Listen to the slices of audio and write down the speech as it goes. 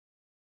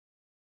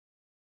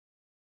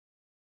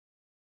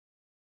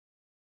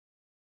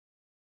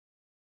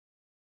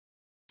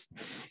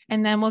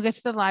and then we'll get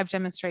to the live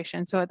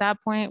demonstration. So at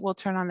that point, we'll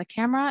turn on the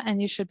camera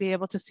and you should be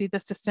able to see the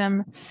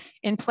system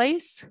in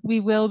place. We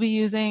will be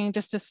using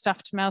just a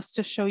stuffed mouse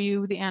to show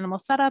you the animal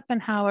setup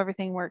and how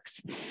everything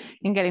works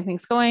in getting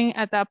things going.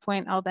 At that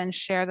point, I'll then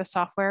share the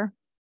software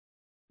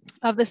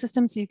of the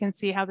system so you can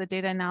see how the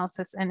data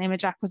analysis and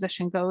image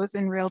acquisition goes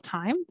in real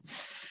time.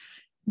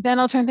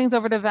 Then I'll turn things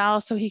over to Val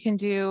so he can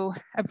do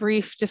a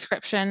brief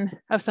description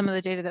of some of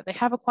the data that they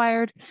have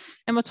acquired.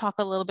 And we'll talk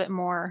a little bit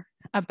more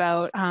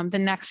about the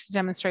next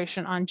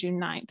demonstration on June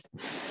 9th.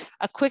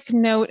 A quick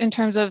note in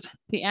terms of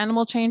the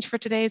animal change for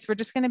today is we're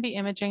just going to be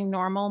imaging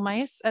normal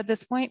mice at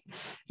this point.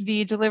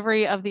 The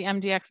delivery of the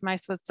MDX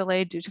mice was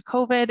delayed due to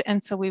COVID,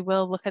 and so we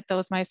will look at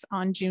those mice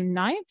on June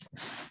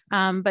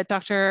 9th. But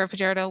Dr.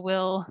 Fajardo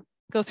will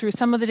go through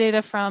some of the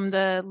data from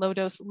the low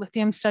dose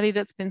lithium study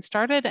that's been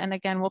started. And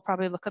again, we'll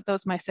probably look at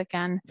those mice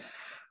again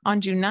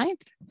on June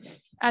 9th.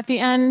 At the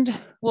end,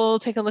 we'll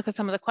take a look at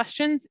some of the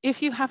questions.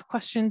 If you have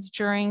questions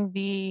during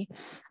the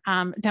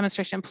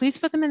demonstration, please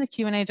put them in the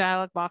Q&A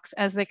dialog box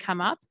as they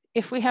come up.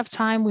 If we have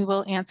time, we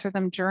will answer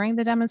them during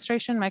the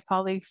demonstration. My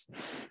colleagues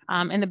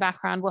in the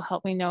background will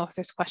help me know if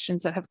there's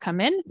questions that have come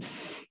in.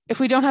 If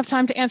we don't have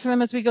time to answer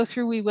them as we go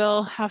through, we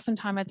will have some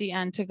time at the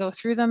end to go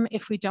through them.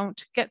 If we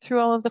don't get through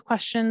all of the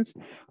questions,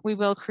 we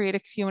will create a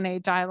Q&A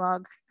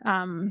dialogue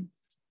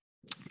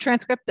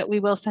transcript that we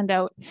will send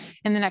out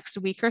in the next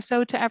week or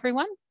so to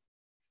everyone.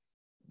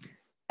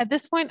 At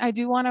this point, I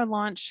do want to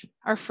launch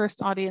our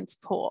first audience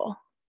poll.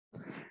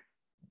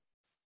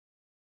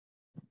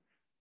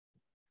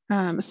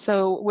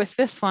 So with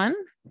this one,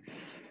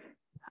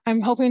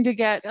 I'm hoping to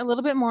get a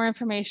little bit more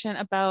information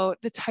about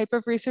the type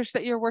of research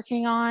that you're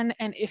working on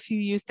and if you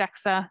use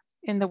DXA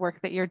in the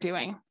work that you're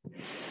doing.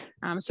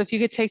 So if you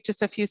could take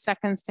just a few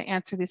seconds to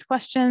answer these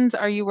questions.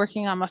 Are you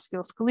working on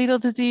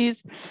musculoskeletal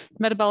disease,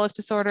 metabolic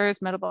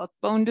disorders, metabolic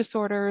bone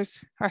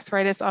disorders,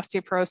 arthritis,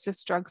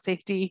 osteoporosis, drug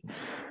safety,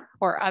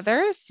 or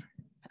others?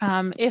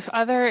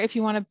 If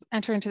you want to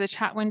enter into the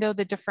chat window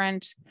the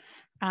different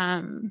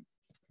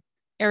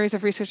areas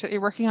of research that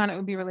you're working on, it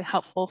would be really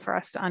helpful for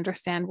us to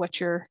understand what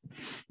you're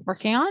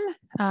working on.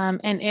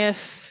 And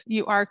if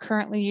you are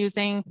currently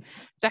using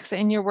DXA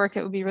in your work,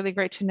 it would be really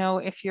great to know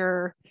if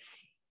you're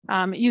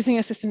using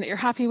a system that you're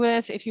happy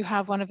with, if you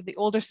have one of the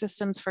older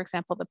systems, for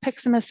example, the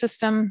Piximus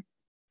system,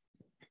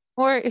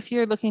 or if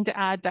you're looking to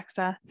add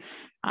DXA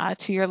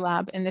to your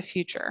lab in the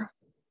future.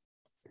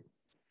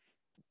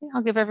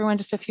 I'll give everyone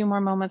just a few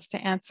more moments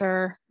to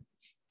answer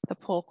the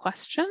poll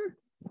question.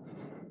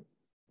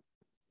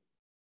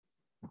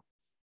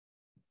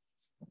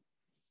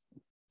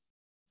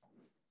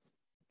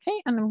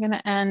 Okay, and I'm going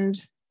to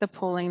end the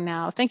polling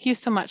now. Thank you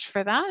so much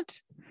for that.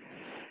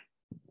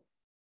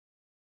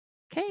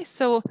 Okay,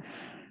 so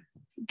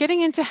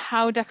getting into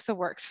how DXA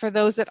works for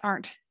those that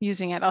aren't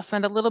using it, I'll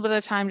spend a little bit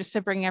of time just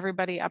to bring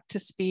everybody up to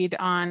speed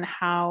on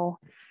how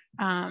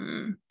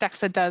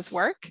DXA does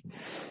work.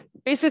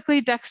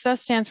 Basically, DXA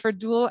stands for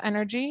dual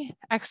energy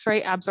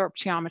X-ray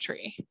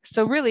absorptiometry.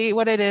 So really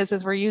what it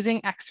is we're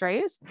using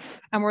X-rays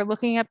and we're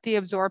looking at the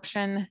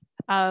absorption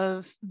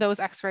of those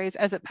X-rays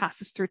as it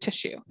passes through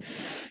tissue.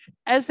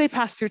 As they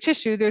pass through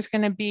tissue, there's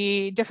going to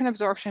be different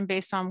absorption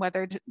based on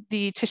whether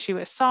the tissue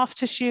is soft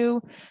tissue,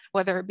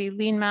 whether it be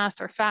lean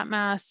mass or fat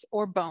mass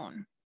or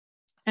bone.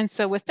 And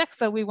so with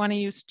DXA, we want to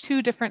use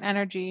two different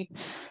energies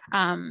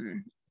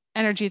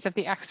of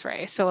the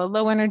X-ray. So a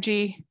low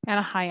energy and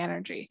a high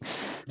energy.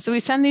 So we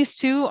send these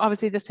two,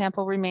 obviously the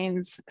sample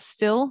remains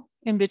still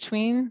in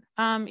between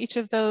each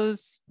of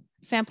those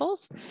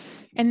samples.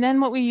 And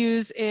then what we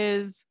use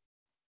is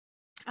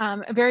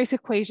various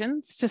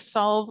equations to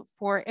solve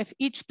for if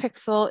each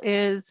pixel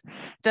is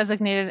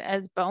designated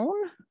as bone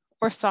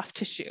or soft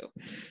tissue.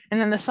 And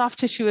then the soft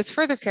tissue is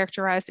further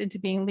characterized into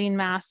being lean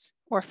mass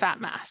or fat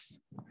mass.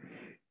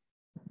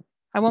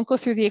 I won't go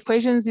through the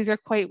equations. These are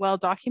quite well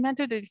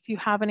documented. If you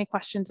have any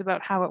questions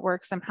about how it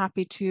works, I'm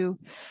happy to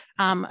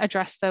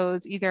address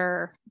those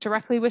either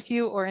directly with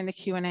you or in the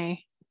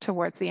Q&A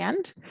towards the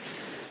end.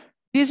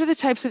 These are the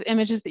types of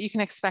images that you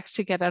can expect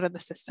to get out of the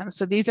system.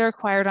 So these are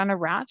acquired on a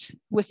rat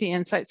with the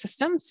iNSiGHT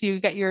system. So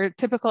you get your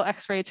typical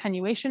X-ray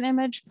attenuation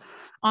image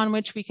on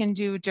which we can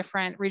do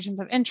different regions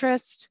of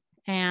interest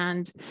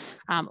and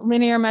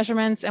linear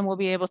measurements, and we'll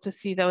be able to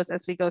see those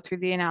as we go through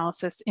the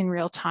analysis in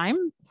real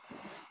time.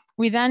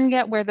 We then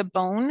get where the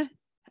bone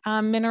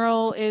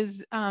mineral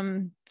is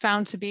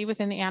found to be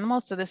within the animal.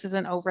 So this is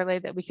an overlay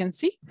that we can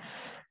see.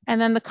 And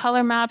then the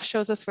color map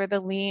shows us where the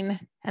lean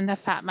and the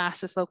fat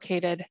mass is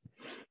located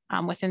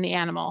within the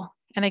animal.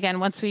 And again,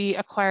 once we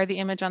acquire the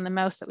image on the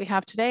mouse that we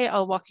have today,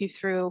 I'll walk you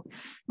through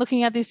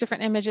looking at these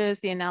different images,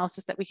 the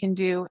analysis that we can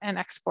do, and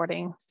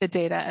exporting the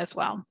data as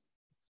well.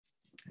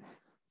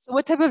 So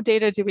what type of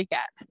data do we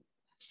get?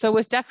 So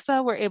with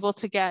DXA, we're able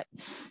to get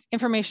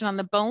information on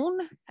the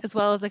bone, as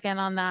well as again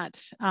on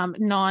that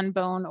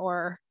non-bone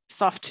or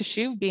soft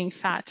tissue being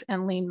fat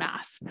and lean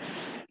mass.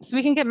 So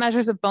we can get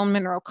measures of bone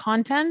mineral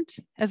content,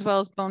 as well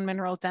as bone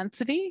mineral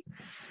density,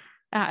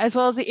 as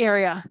well as the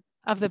area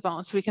of the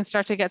bone. So we can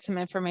start to get some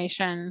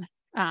information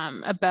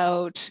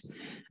about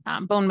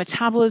bone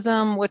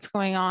metabolism, what's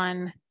going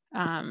on,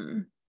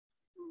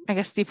 I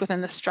guess, deep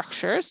within the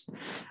structures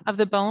of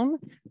the bone.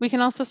 We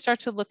can also start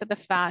to look at the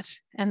fat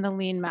and the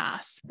lean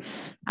mass.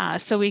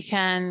 So we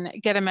can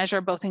get a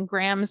measure both in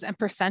grams and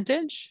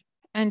percentage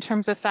in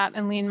terms of fat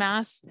and lean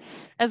mass,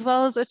 as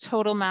well as a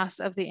total mass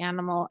of the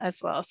animal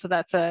as well. So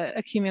that's a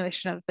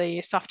accumulation of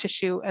the soft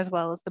tissue as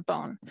well as the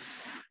bone.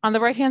 On the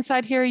right-hand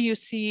side here, you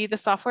see the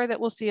software that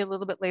we'll see a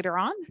little bit later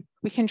on.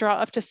 We can draw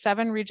up to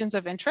 7 regions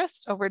of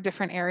interest over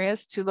different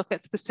areas to look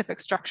at specific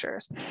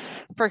structures.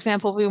 For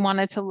example, we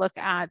wanted to look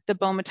at the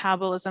bone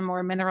metabolism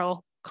or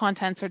mineral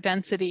contents or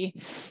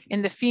density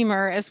in the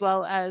femur, as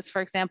well as,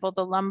 for example,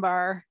 the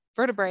lumbar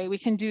vertebrae. We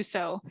can do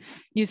so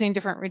using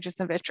different regions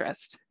of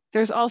interest.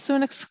 There's also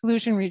an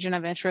exclusion region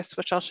of interest,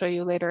 which I'll show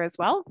you later as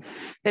well,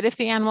 that if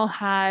the animal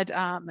had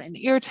an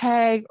ear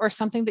tag or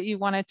something that you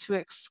wanted to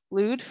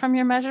exclude from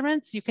your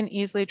measurements, you can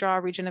easily draw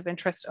a region of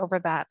interest over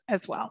that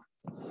as well.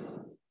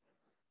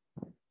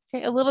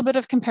 Okay, a little bit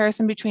of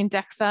comparison between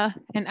DXA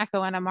and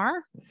echo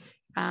NMR.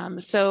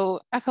 So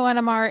echo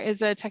NMR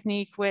is a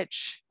technique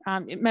which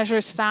it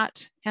measures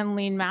fat and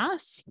lean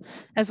mass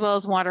as well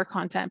as water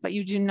content, but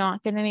you do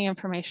not get any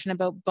information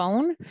about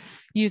bone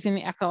using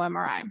the echo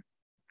MRI.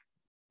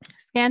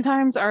 Scan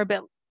times are a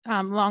bit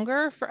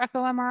longer for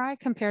echo MRI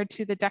compared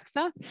to the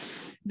DXA.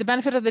 The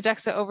benefit of the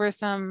DXA over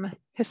some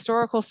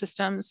historical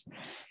systems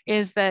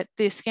is that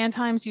the scan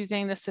times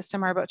using the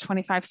system are about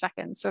 25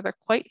 seconds. So they're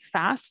quite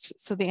fast.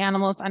 So the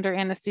animal is under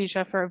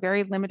anesthesia for a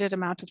very limited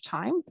amount of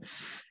time.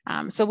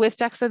 So with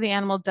DXA, the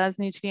animal does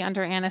need to be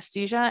under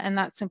anesthesia, and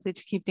that's simply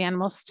to keep the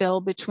animal still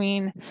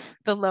between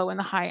the low and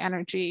the high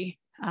energy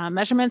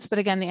measurements. But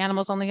again, the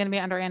animal's only going to be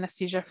under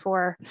anesthesia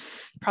for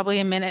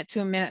probably a minute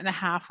to a minute and a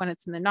half when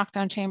it's in the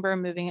knockdown chamber,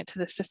 moving it to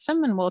the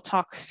system. And we'll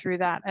talk through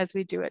that as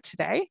we do it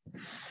today.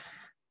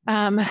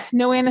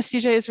 No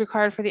anesthesia is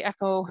required for the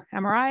echo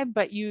MRI,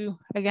 but you,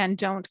 again,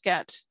 don't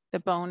get the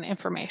bone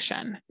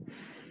information.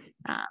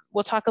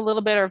 We'll talk a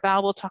little bit, or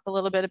Val will talk a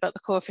little bit about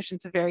the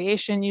coefficients of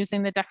variation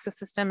using the DXA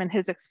system and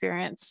his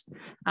experience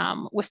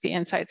with the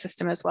iNSiGHT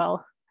system as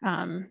well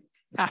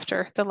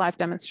after the live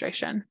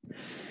demonstration.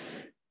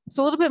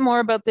 So a little bit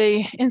more about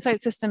the iNSiGHT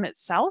system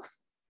itself.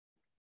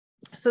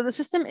 So the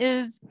system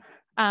is,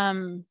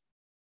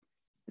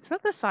 it's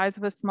about the size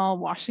of a small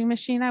washing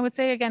machine, I would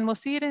say. Again, we'll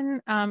see it in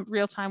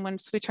real time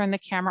once we turn the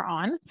camera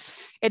on.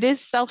 It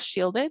is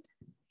self-shielded.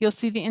 You'll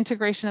see the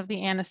integration of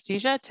the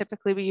anesthesia.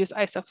 Typically we use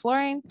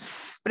isoflurane,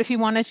 but if you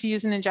wanted to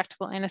use an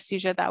injectable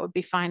anesthesia, that would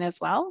be fine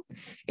as well.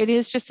 It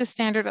is just a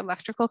standard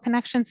electrical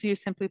connection, so you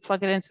simply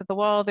plug it into the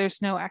wall.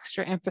 There's no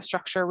extra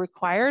infrastructure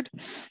required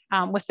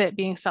with it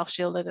being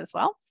self-shielded as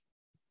well.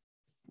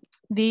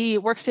 The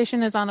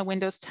workstation is on a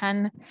Windows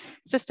 10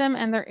 system,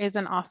 and there is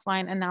an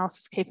offline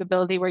analysis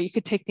capability where you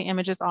could take the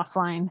images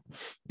offline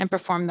and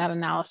perform that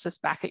analysis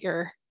back at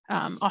your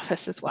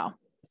office as well.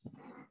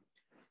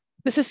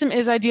 The system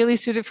is ideally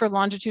suited for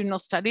longitudinal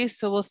studies,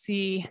 so we'll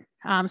see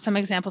some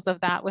examples of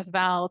that with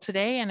Val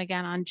today and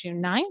again on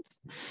June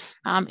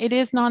 9th. It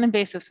is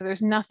non-invasive, so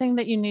there's nothing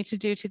that you need to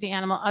do to the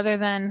animal other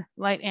than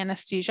light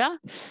anesthesia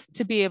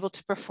to be able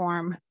to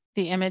perform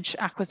the image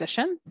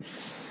acquisition.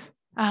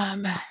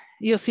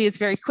 You'll see it's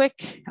very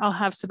quick. I'll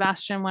have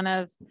Sebastian, one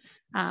of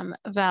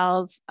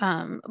Val's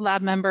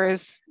lab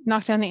members,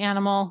 knock down the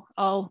animal.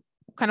 I'll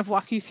kind of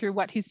walk you through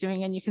what he's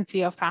doing, and you can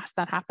see how fast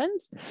that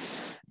happens.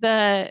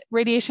 The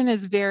radiation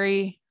is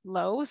very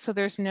low, so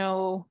there's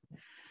no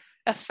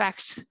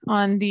effect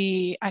on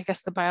the, I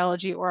guess, the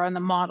biology or on the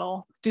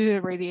model due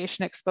to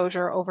radiation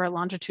exposure over a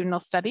longitudinal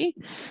study.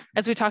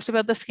 As we talked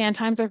about, the scan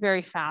times are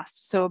very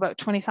fast, so about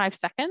 25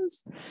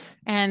 seconds,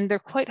 and they're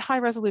quite high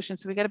resolution.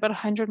 So we get about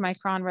 100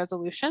 micron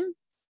resolution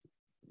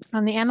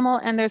on the animal,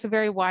 and there's a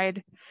very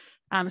wide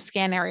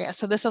scan area.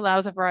 So this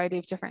allows a variety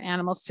of different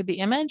animals to be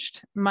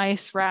imaged: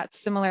 mice, rats,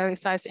 similarly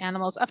sized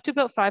animals, up to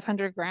about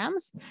 500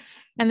 grams.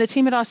 And the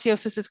team at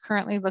Osseosis is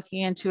currently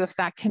looking into if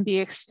that can be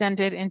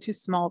extended into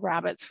small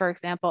rabbits, for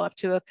example, up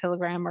to 1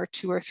 kilogram or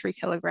 2 or 3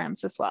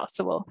 kilograms as well.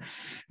 So we'll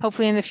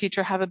hopefully in the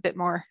future have a bit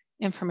more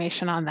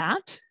information on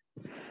that.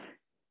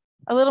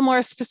 A little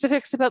more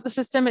specifics about the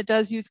system: it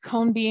does use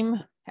cone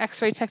beam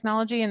X-ray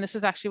technology, and this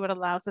is actually what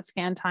allows the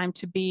scan time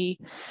to be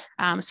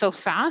so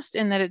fast,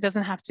 in that it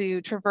doesn't have to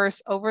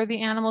traverse over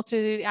the animal to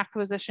do the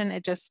acquisition.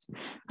 It just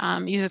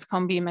uses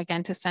cone beam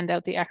again to send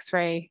out the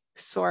X-ray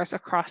source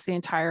across the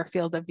entire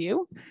field of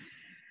view.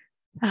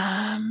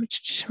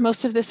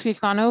 Most of this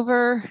we've gone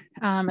over.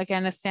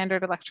 Again, a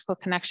standard electrical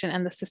connection,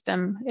 and the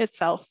system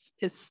itself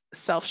is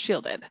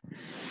self-shielded.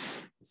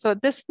 So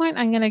at this point,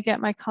 I'm going to get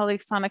my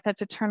colleague Scintica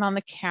to turn on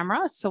the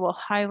camera. So we'll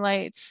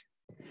highlight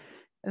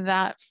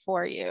that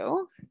for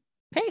you.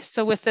 Okay,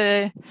 so with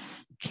the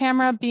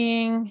camera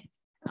being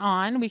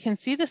on, we can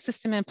see the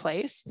system in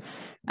place.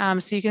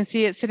 So you can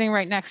see it sitting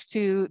right next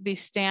to the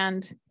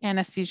stand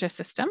anesthesia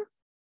system.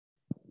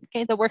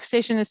 Okay, the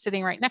workstation is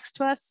sitting right next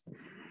to us.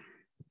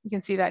 You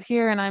can see that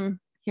here, and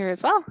I'm here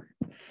as well.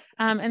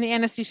 And the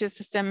anesthesia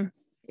system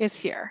is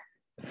here.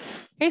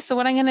 Okay, so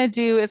what I'm going to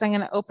do is I'm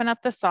going to open up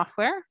the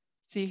software.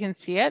 so you can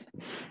see it.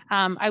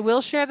 I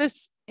will share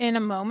this in a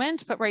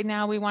moment, but right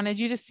now we wanted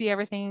you to see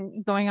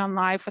everything going on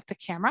live with the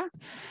camera.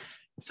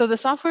 So the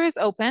software is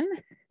open.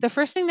 The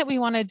first thing that we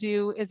want to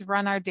do is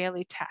run our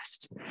daily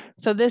test.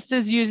 So this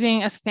is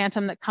using a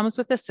phantom that comes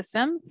with the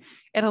system.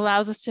 It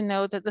allows us to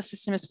know that the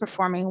system is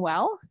performing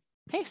well.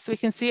 Okay, so we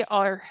can see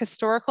our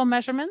historical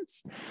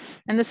measurements,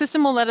 and the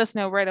system will let us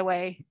know right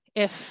away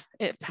if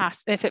it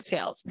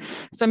fails.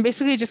 So I'm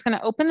basically just going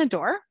to open the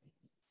door.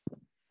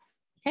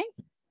 Okay,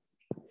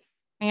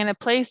 I'm going to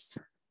place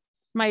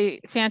my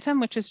phantom,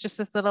 which is just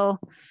this little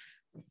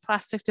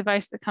plastic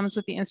device that comes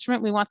with the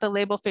instrument. We want the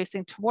label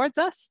facing towards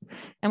us,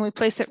 and we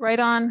place it right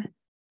on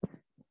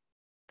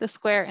the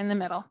square in the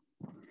middle.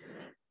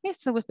 Okay,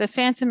 so with the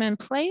phantom in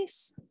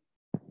place,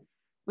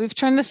 we've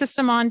turned the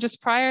system on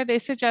just prior. They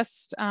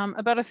suggest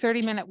about a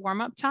 30-minute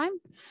warm-up time.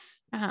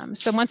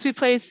 So once we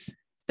place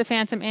the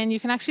phantom in, you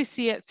can actually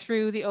see it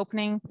through the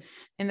opening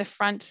in the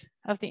front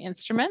of the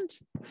instrument.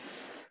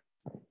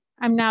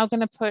 I'm now going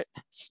to put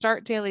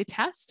start daily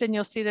test, and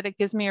you'll see that it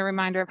gives me a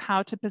reminder of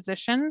how to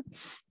position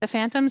the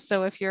phantom.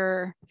 So if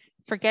you're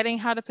forgetting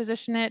how to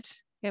position it,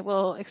 it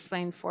will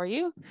explain for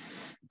you.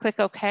 Click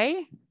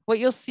OK. What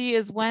you'll see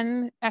is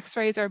when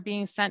X-rays are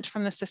being sent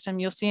from the system,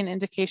 you'll see an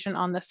indication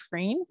on the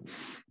screen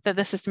that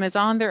the system is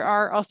on. There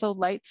are also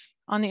lights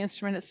on the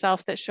instrument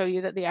itself that show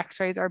you that the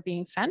X-rays are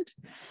being sent.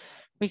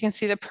 We can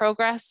see the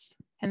progress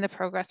in the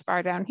progress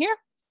bar down here.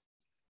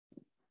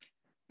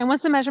 And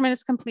once the measurement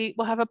is complete,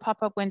 we'll have a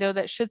pop-up window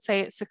that should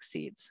say it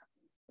succeeds.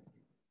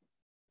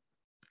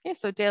 Okay,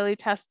 so daily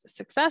test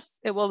success.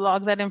 It will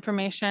log that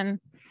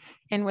information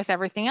in with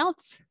everything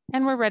else,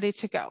 and we're ready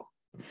to go.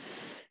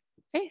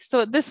 Okay,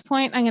 so at this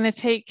point, I'm going to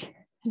take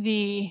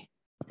the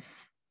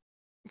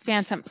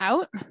phantom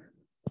out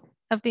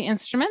of the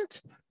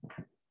instrument.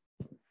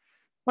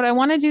 What I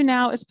want to do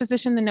now is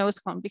position the nose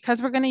cone.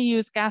 Because we're going to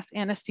use gas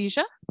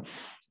anesthesia,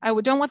 I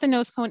don't want the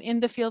nose cone in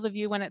the field of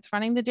view when it's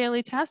running the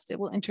daily test. It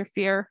will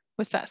interfere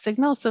with that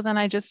signal. So then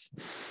I just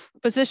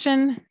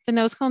position the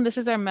nose cone. This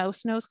is our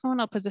mouse nose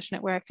cone. I'll position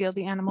it where I feel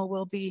the animal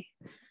will be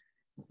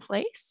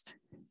placed.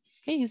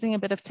 Okay, using a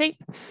bit of tape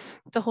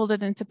to hold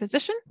it into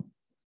position.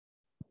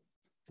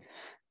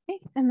 Okay,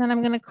 and then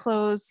I'm going to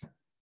close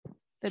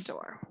the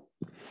door.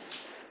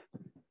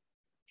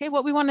 Okay,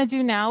 what we want to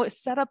do now is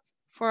set up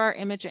for our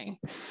imaging.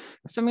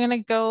 So I'm going to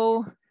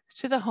go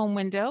to the home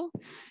window,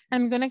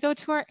 and I'm going to go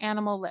to our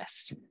animal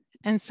list.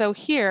 And so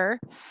here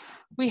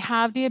we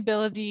have the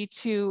ability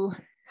to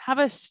have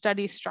a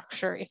study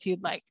structure if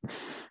you'd like.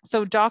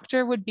 So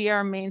doctor would be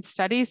our main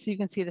study. So you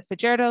can see the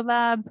Fajardo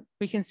lab,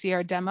 we can see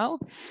our demo.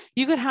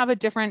 You could have a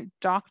different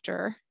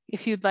doctor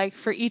if you'd like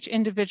for each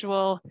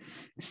individual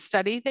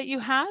study that you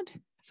had.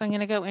 So I'm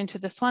going to go into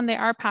this one. They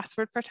are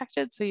password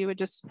protected. So you would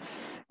just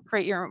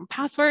create your own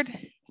password.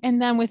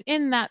 And then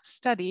within that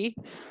study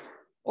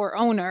or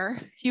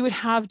owner, you would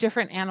have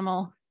different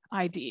animal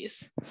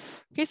IDs.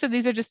 Okay, so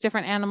these are just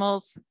different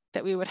animals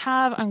that we would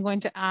have. I'm going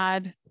to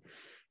add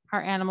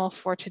our animal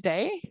for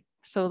today.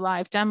 So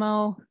live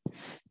demo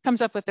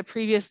comes up with the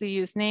previously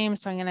used name.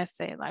 So I'm going to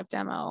say live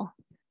demo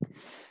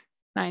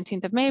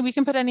 19th of May. We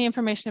can put any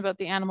information about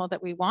the animal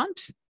that we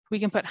want. We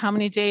can put how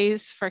many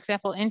days, for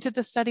example, into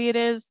the study it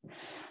is,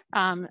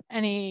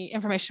 any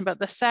information about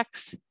the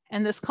sex.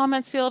 And this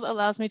comments field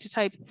allows me to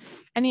type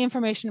any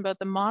information about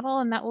the model,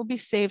 and that will be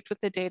saved with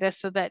the data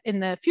so that in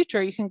the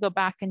future you can go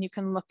back and you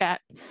can look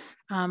at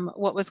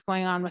what was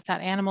going on with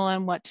that animal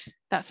and what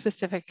that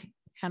specific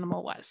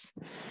animal was.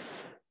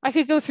 I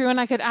could go through and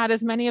I could add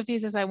as many of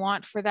these as I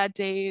want for that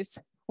day's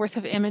worth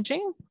of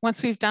imaging.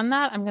 Once we've done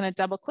that, I'm going to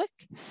double click,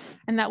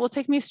 and that will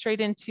take me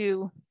straight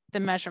into the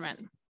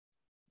measurement.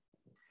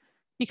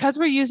 Because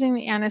we're using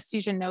the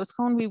anesthesia nose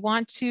cone, we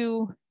want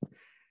to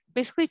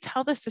basically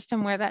tell the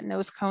system where that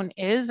nose cone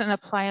is and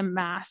apply a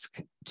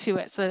mask to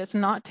it so that it's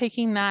not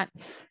taking that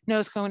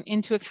nose cone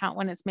into account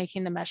when it's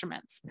making the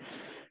measurements.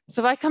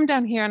 So if I come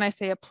down here and I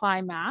say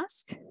apply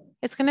mask,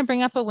 it's going to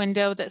bring up a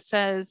window that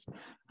says,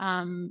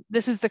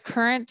 this is the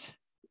current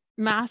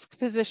mask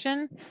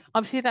position.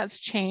 Obviously that's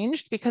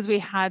changed because we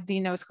had the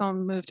nose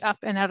cone moved up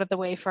and out of the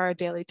way for our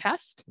daily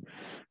test.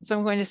 So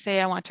I'm going to say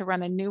I want to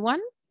run a new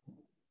one.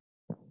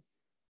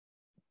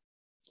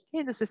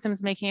 Okay, the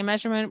system's making a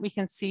measurement. We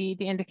can see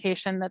the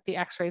indication that the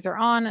X-rays are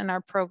on and our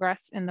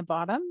progress in the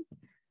bottom.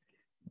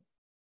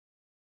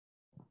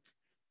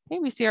 Okay,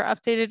 we see our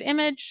updated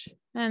image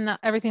and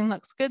everything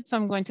looks good. So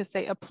I'm going to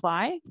say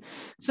apply.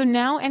 So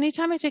now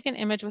anytime I take an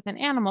image with an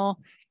animal,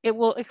 it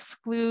will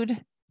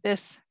exclude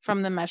this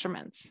from the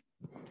measurements.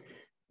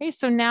 Okay,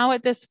 so now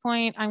at this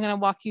point, I'm going to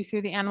walk you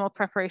through the animal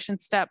preparation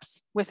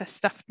steps with a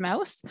stuffed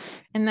mouse.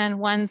 And then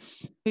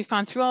once we've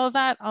gone through all of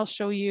that, I'll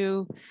show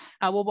you,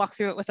 we'll walk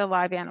through it with a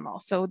live animal.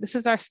 So this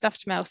is our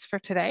stuffed mouse for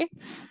today.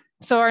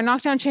 So our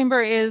knockdown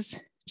chamber is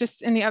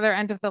just in the other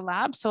end of the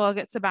lab. So I'll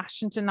get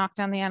Sebastian to knock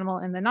down the animal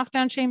in the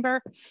knockdown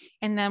chamber,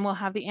 and then we'll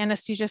have the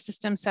anesthesia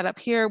system set up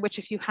here, which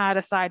if you had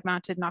a side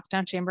mounted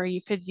knockdown chamber,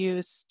 you could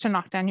use to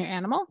knock down your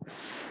animal.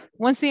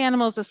 Once the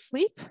animal is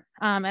asleep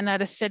and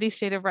at a steady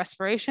state of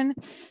respiration,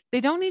 they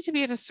don't need to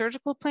be at a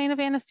surgical plane of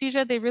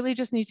anesthesia. They really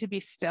just need to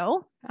be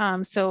still.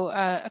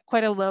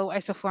 Quite a low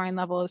isoflurane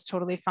level is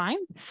totally fine.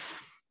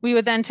 We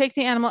would then take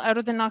the animal out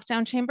of the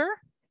knockdown chamber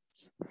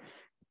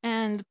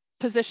and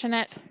position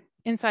it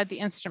inside the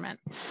instrument.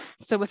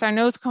 So with our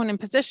nose cone in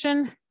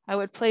position, I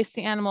would place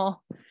the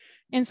animal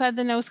inside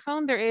the nose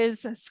cone. There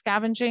is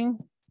scavenging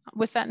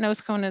with that nose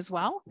cone as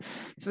well.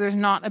 So there's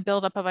not a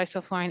buildup of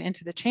isoflurane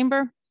into the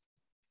chamber.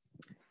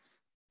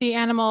 The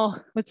animal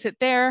would sit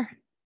there.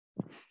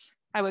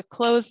 I would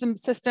close the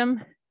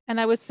system and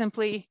I would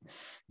simply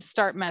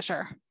start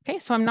measure. Okay,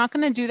 so I'm not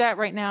going to do that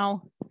right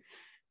now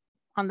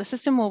on the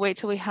system. We'll wait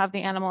till we have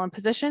the animal in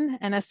position.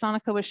 And as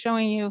Scintica was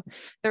showing you,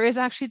 there is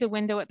actually the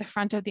window at the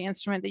front of the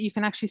instrument that you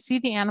can actually see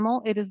the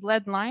animal. It is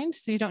lead lined,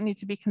 so you don't need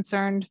to be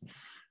concerned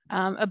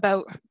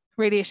about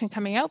radiation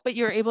coming out, but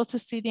you're able to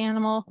see the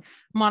animal,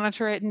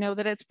 monitor it, know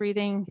that it's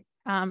breathing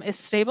is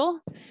stable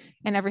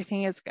and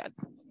everything is good.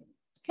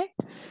 Okay,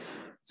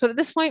 so at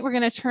this point, we're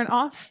going to turn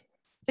off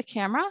the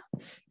camera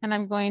and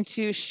I'm going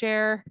to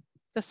share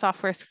the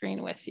software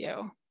screen with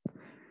you.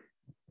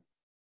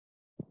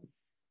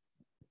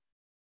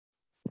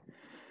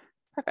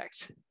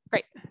 Perfect,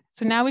 great.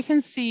 So now we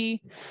can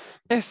see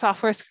their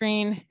software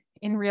screen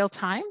in real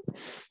time.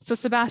 So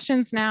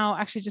Sebastian's now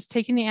actually just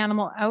taking the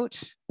animal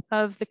out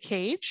of the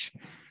cage.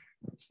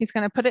 He's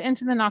going to put it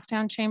into the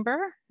knockdown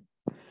chamber.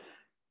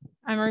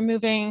 I'm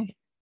removing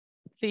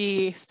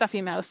the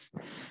stuffy mouse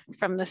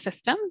from the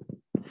system.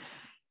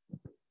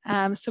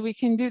 So we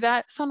can do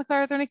that. Scintica,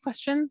 are there any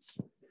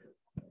questions?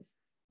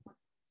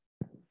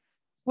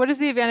 What is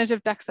the advantage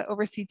of DXA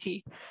over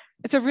CT?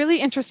 It's a really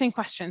interesting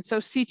question. So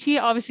CT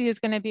obviously is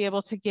going to be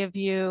able to give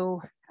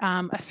you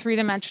a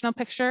three-dimensional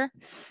picture,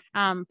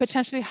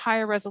 potentially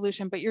higher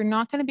resolution, but you're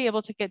not going to be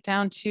able to get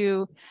down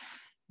to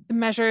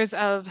measures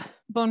of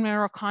bone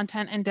mineral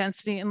content and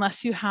density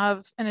unless you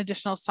have an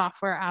additional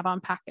software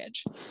add-on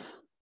package.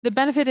 The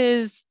benefit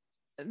is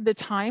the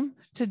time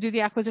to do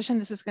the acquisition.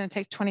 This is going to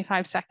take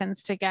 25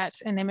 seconds to get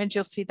an image.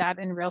 You'll see that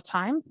in real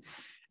time.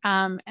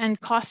 And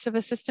cost of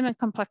a system and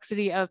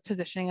complexity of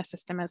positioning a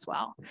system as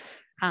well.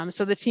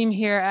 So the team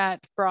here at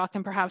Brock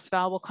and perhaps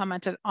Val will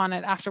comment on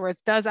it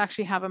afterwards, does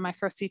actually have a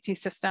micro CT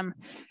system,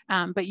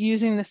 but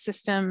using the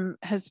system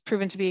has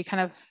proven to be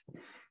kind of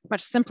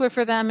much simpler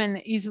for them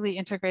and easily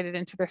integrated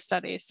into their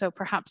studies. So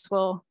perhaps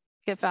we'll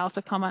get Val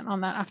to comment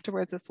on that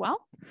afterwards as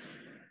well.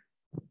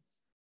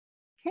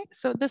 Okay,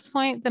 so at this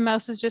point, the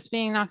mouse is just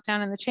being knocked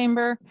down in the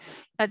chamber.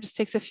 That just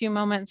takes a few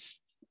moments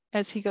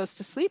as he goes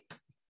to sleep.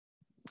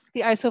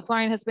 The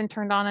isoflurane has been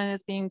turned on and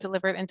is being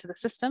delivered into the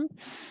system.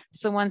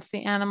 So once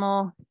the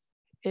animal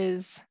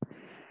is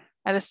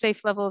at a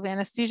safe level of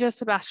anesthesia,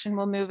 Sebastian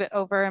will move it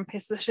over and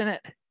position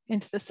it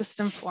into the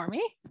system for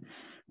me.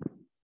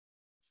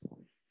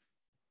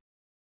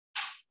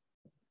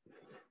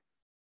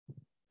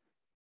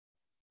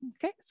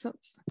 Okay, so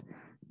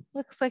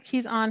looks like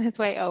he's on his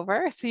way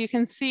over. So you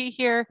can see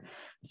here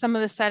some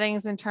of the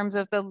settings in terms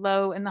of the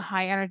low and the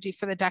high energy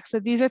for the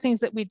DXA. These are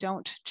things that we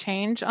don't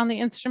change on the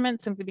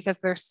instrument simply because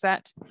they're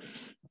set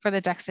for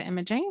the DXA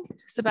imaging.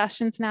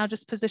 Sebastian's now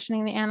just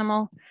positioning the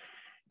animal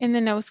in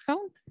the nose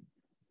cone,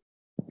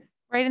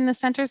 right in the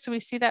center. So we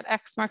see that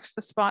X marks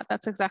the spot.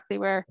 That's exactly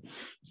where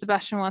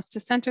Sebastian wants to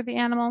center the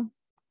animal.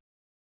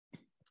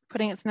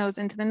 Putting its nose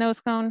into the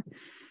nose cone,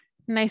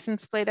 nice and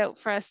splayed out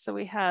for us. So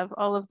we have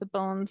all of the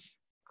bones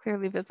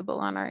clearly visible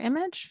on our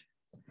image.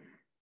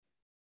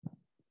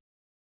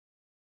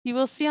 You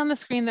will see on the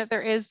screen that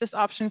there is this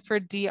option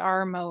for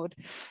DR mode.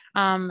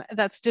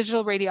 That's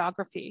digital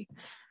radiography.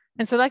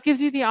 And so that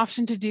gives you the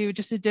option to do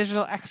just a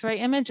digital X-ray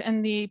image,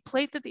 and the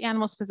plate that the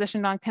animal is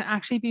positioned on can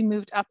actually be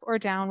moved up or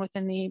down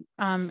within the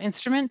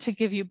instrument to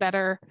give you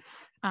better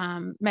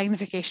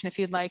magnification if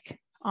you'd like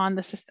on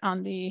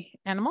the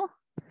animal.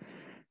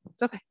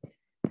 It's okay.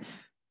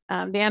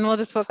 The animal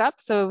just woke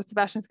up, so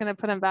Sebastian's going to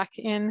put him back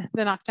in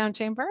the knockdown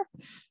chamber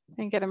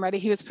and get him ready.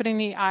 He was putting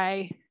the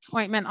eye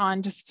ointment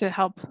on just to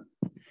help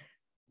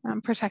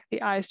protect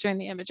the eyes during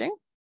the imaging.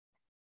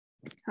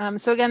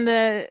 So again,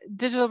 the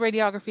digital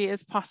radiography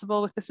is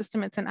possible with the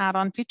system. It's an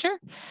add-on feature,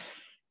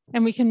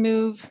 and we can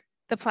move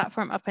the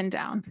platform up and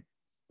down.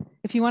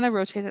 If you want to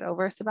rotate it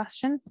over,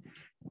 Sebastian,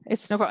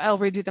 it's no problem. I'll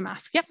redo the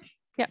mask. Yep.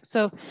 Yep.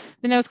 So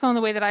the nose cone,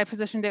 the way that I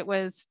positioned it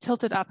was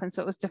tilted up, and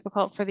so it was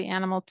difficult for the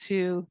animal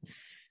to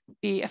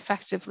be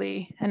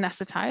effectively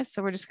anesthetized.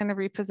 So we're just going to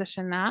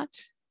reposition that,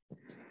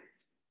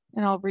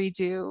 and I'll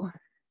redo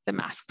the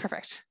mask.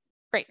 Perfect.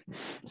 Great.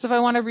 So if I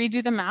want to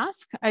redo the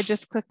mask, I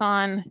just click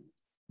on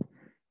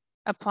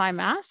apply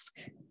mask,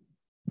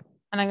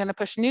 and I'm going to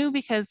push new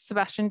because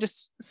Sebastian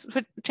just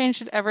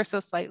changed it ever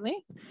so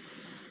slightly.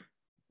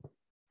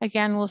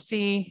 Again, we'll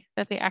see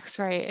that the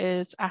X-ray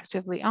is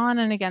actively on.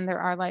 And again, there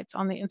are lights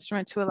on the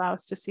instrument to allow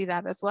us to see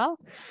that as well.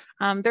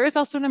 There is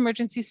also an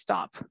emergency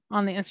stop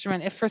on the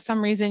instrument. If for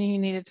some reason you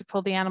needed to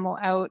pull the animal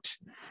out,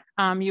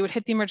 you would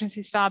hit the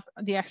emergency stop,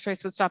 the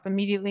X-rays would stop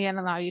immediately and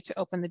allow you to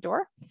open the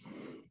door.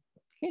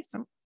 Okay, so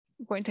I'm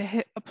going to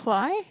hit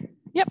apply.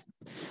 Yep,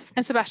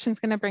 and Sebastian's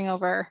gonna bring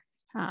over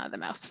the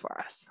mouse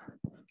for us.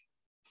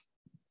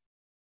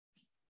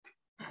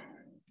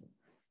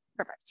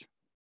 Perfect.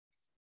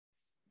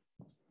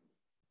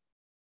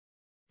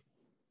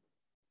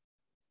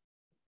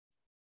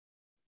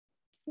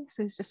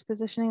 So he's just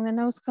positioning the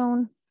nose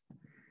cone.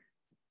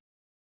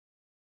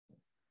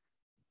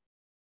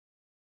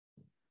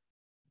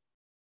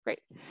 Great.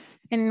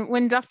 And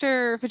when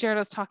Dr. Fajardo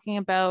is talking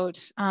about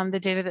the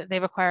data that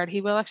they've acquired,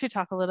 he will actually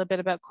talk a little bit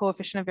about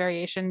coefficient of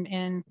variation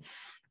in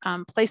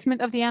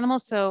placement of the animal.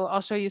 So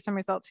I'll show you some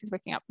results. He's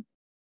waking up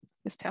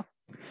his tail.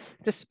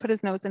 Just put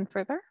his nose in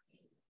further.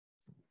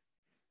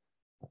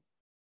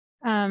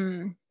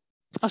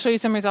 I'll show you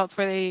some results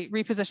where they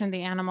repositioned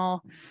the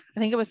animal. I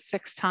think it was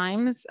 6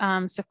 times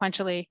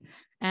sequentially,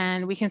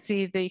 and we can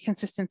see the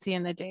consistency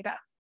in the data.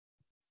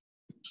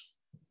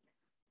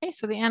 Okay,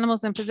 so the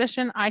animal's in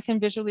position. I can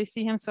visually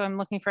see him, so I'm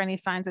looking for any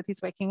signs that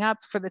he's waking up,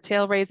 for the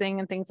tail raising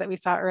and things that we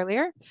saw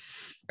earlier.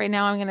 Right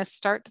now I'm going to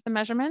start the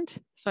measurement.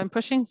 So I'm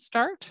pushing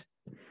start.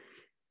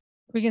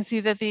 We can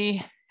see that the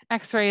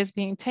X-ray is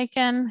being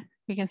taken.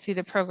 We can see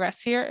the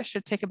progress here. It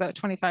should take about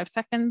 25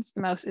 seconds.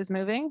 The mouse is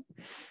moving.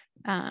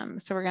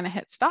 So we're going to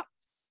hit stop.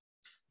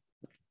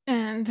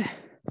 And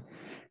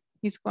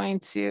he's going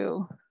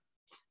to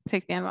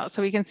take the animal out.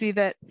 So we can see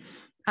that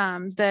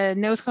the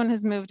nose cone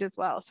has moved as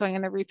well. So I'm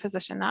going to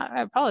reposition that.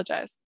 I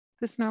apologize.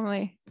 This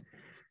normally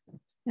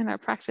in our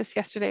practice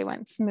yesterday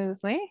went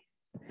smoothly.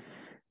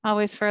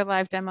 Always for a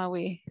live demo,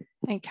 we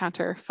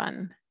encounter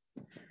fun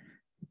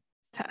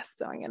tests.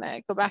 So I'm going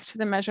to go back to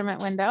the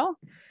measurement window.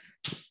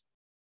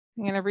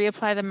 I'm going to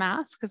reapply the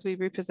mask because we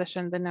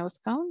repositioned the nose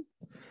cone.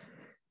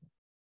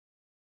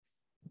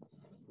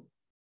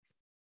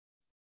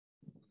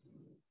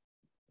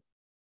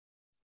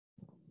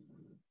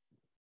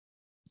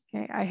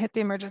 Okay, I hit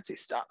the emergency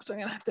stop, so I'm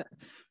gonna have to,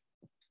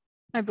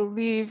 I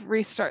believe,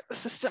 restart the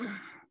system.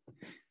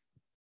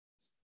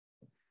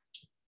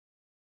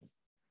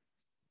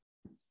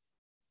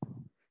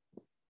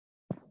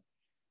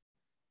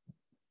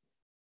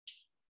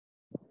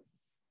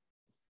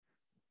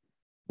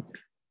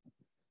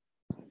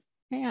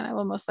 Okay, and I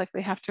will most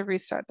likely have to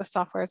restart the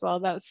software as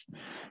well.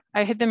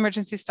 I hit the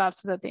emergency stop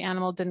so that the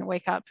animal didn't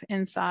wake up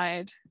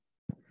inside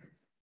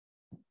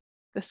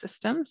the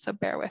system, so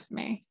bear with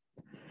me.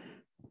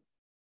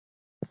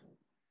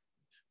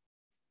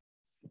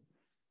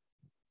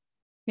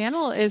 The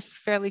animal is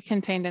fairly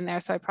contained in there,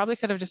 so I probably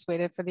could have just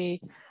waited for the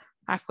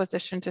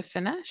acquisition to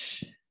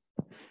finish.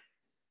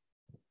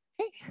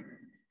 Okay,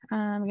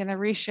 I'm gonna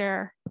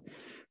reshare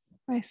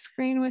my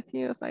screen with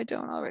you if I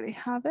don't already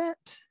have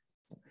it.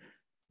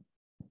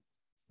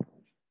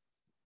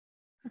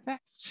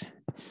 Perfect.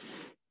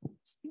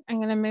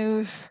 I'm gonna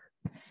move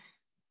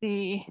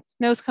the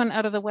nose cone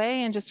out of the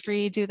way and just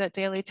redo that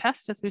daily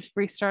test as we've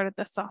restarted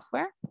the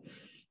software.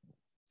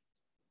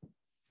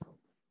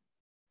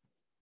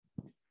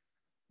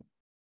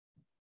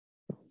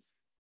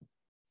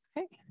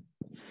 Okay.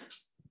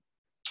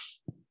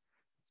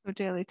 So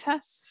daily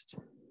test,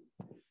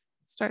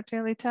 start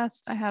daily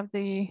test. I have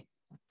the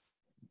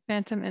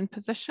phantom in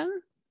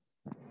position.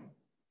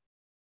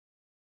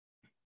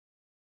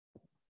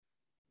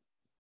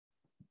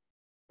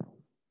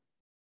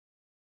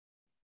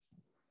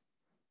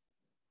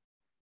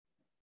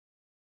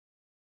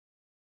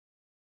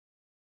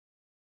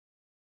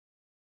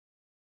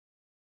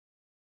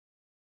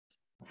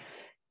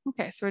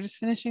 Okay, so we're just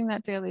finishing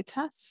that daily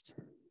test.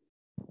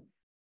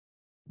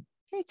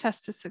 Okay,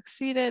 test has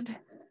succeeded.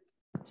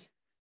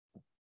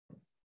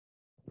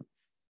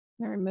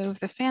 Remove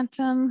the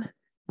phantom,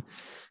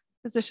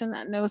 position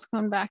that nose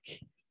cone back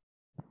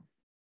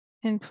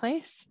in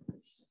place.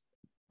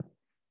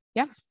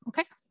 Yeah,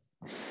 okay.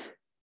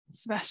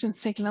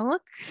 Sebastian's taking a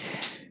look.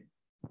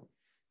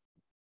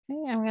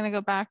 Okay, I'm gonna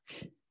go back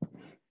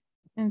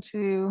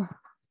into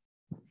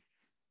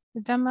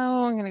the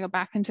demo. I'm gonna go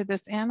back into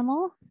this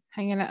animal.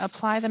 I'm gonna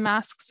apply the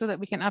mask so that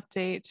we can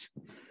update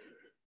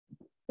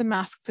the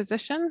mask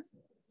position.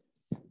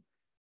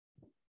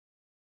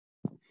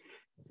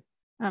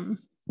 Okay.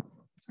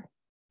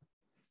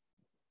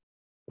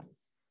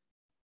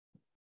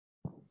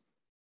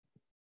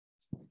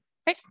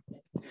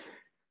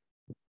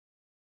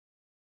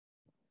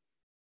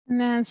 And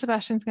then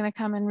Sebastian's going to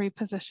come and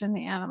reposition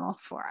the animal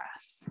for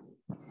us.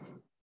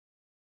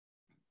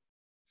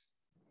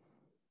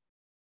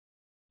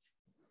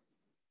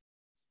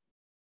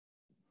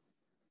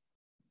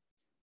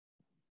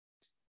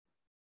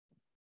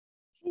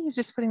 Okay, he's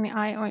just putting the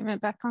eye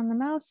ointment back on the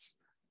mouse.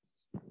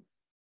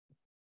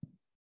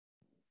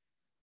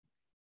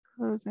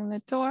 Closing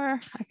the door.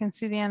 I can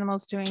see the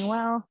animal's doing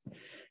well.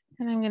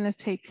 And I'm going to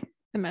take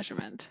the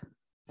measurement.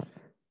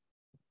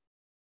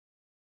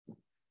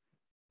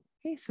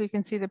 Okay, so we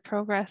can see the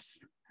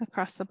progress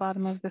across the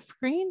bottom of the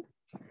screen.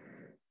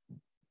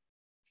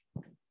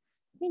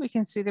 Okay, we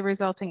can see the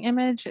resulting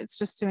image. It's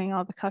just doing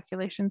all the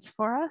calculations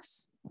for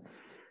us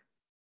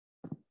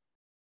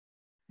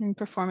and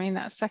performing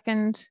that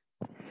second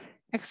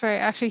X-ray. I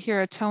actually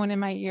hear a tone in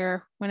my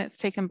ear when it's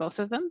taken both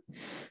of them.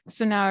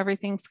 So now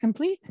everything's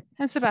complete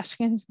and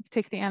Sebastian can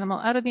take the animal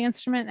out of the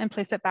instrument and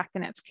place it back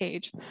in its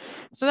cage.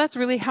 So that's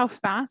really how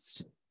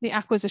fast the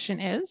acquisition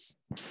is.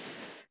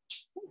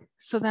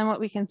 So then what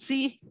we can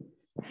see,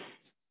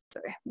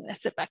 sorry, I'm gonna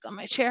sit back on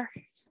my chair,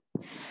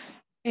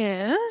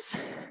 is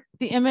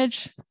the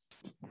image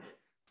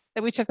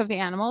that we took of the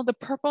animal. The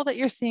purple that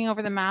you're seeing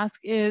over the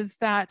mask is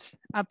that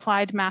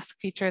applied mask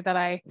feature that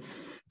I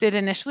did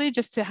initially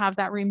just to have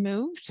that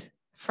removed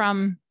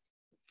from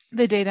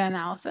the data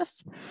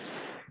analysis.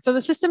 So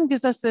the system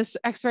gives us this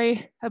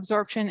X-ray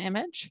absorption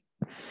image.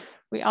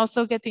 We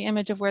also get the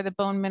image of where the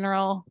bone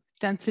mineral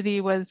density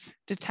was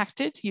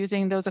detected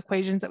using those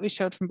equations that we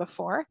showed from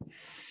before,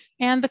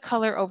 and the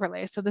color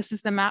overlay. So this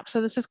is the map. So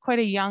this is quite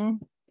a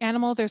young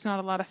animal. There's not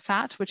a lot of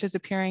fat, which is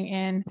appearing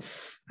in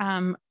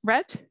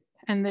red,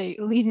 and the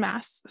lean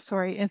mass,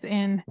 sorry, is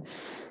in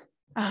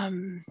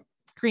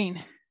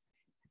green.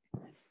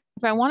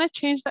 If I want to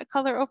change that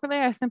color overlay,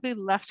 I simply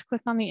left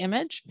click on the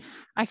image.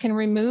 I can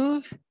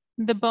remove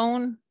the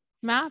bone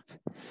map.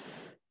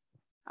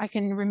 I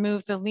can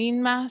remove the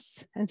lean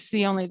mass and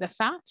see only the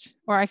fat,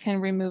 or I can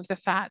remove the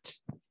fat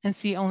and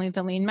see only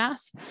the lean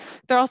mass.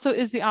 There also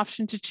is the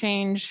option to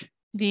change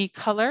the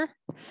color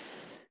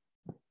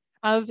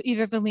of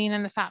either the lean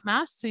and the fat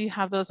mass. So you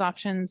have those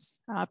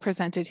options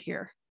presented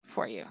here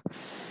for you.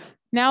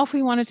 Now, if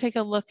we want to take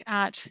a look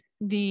at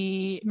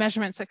the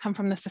measurements that come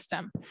from the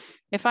system,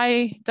 if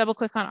I double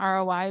click on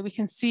ROI, we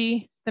can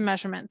see the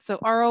measurements. So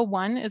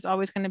RO1 is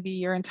always going to be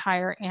your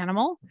entire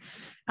animal.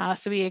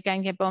 So we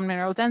again get bone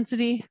mineral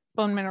density,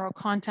 bone mineral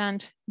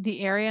content, the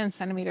area in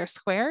centimeters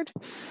squared,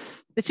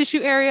 the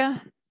tissue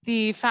area,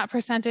 the fat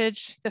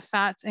percentage, the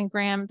fats in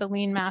gram, the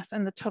lean mass,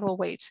 and the total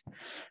weight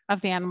of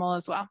the animal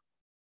as well.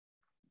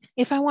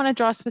 If I want to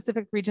draw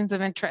specific regions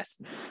of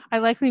interest, I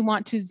likely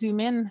want to zoom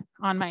in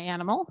on my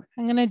animal.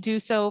 I'm going to do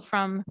so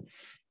from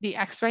the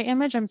X-ray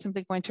image. I'm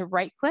simply going to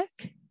right click.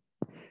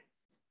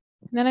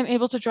 And then I'm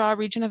able to draw a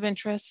region of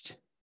interest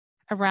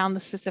around the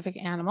specific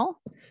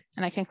animal,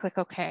 and I can click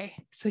OK.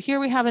 So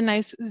here we have a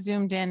nice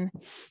zoomed in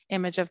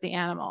image of the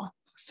animal.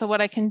 So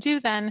what I can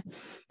do then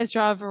is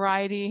draw a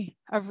variety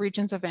of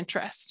regions of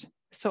interest.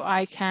 So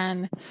I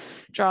can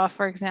draw,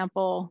 for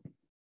example,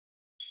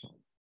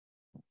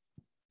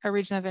 a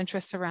region of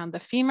interest around the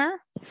femur.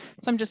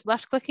 So I'm just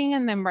left clicking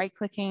and then right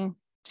clicking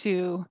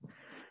to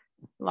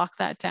lock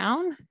that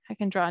down. I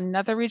can draw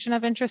another region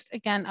of interest,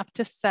 again, up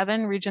to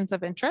 7 regions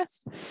of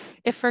interest.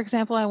 If, for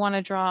example, I want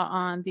to draw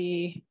on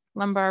the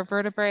lumbar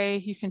vertebrae,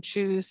 you can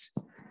choose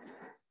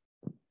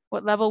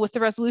what level. With the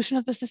resolution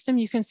of the system,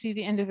 you can see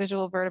the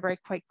individual vertebrae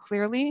quite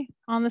clearly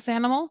on this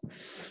animal.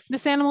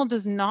 This animal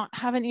does not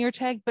have an ear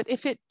tag, but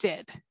if it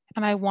did,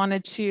 and I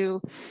wanted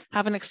to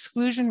have an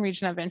exclusion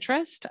region of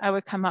interest, I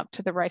would come up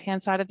to the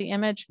right-hand side of the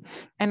image,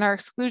 and our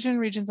exclusion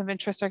regions of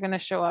interest are going to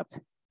show up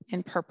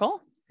in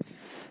purple.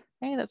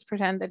 Okay, let's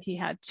pretend that he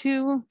had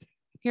 2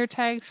 ear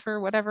tags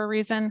for whatever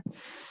reason.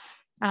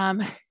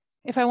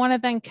 If I want to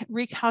then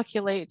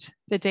recalculate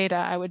the data,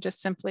 I would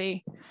just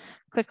simply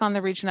click on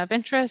the region of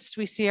interest.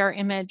 We see our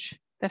image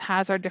that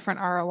has our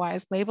different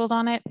ROIs labeled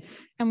on it,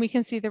 and we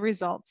can see the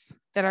results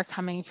that are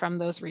coming from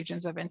those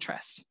regions of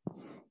interest.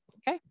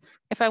 Okay.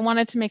 If I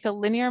wanted to make a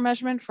linear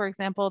measurement, for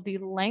example, the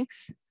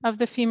length of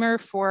the femur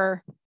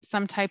for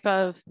some type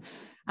of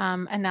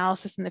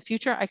analysis in the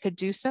future, I could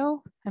do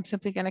so. I'm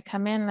simply going to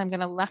come in and I'm going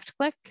to left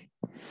click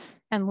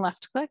and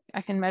left click.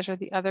 I can measure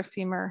the other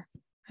femur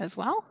as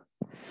well.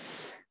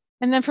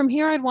 And then from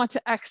here, I'd want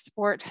to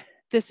export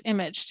this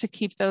image to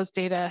keep those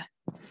data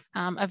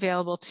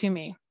available to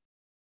me.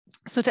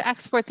 So to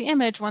export the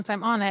image, once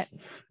I'm on it,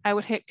 I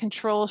would hit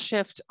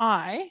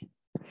Control-Shift-I,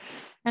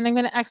 and I'm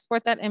going to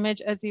export that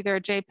image as either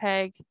a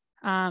JPEG,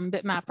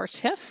 bitmap, or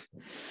TIFF.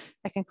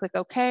 I can click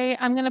OK.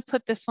 I'm going to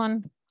put this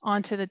one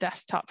onto the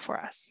desktop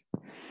for us.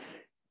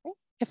 Okay.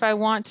 If I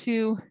want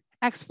to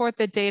export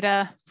the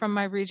data from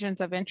my regions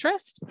of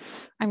interest,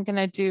 I'm going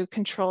to do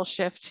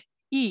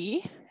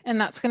Control-Shift-E, and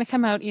that's going to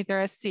come out either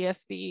as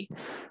CSV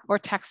or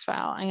text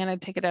file. I'm going to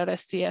take it out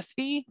as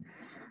CSV.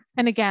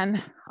 And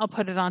again, I'll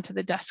put it onto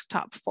the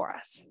desktop for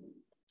us.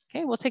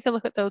 Okay, we'll take a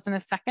look at those in a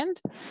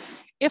second.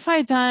 If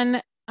I'd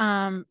done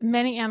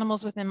many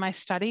animals within my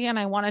study and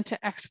I wanted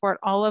to export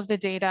all of the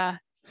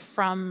data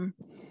from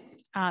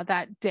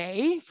that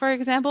day, for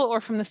example, or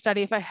from the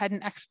study if I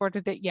hadn't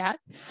exported it yet,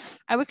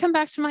 I would come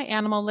back to my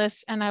animal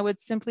list and I would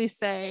simply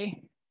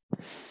say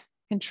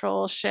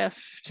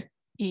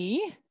Control-Shift-E,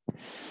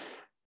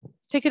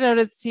 take it out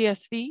as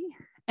CSV,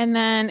 and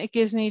then it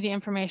gives me the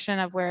information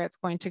of where it's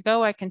going to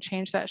go. I can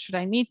change that should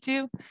I need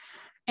to.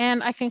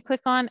 And I can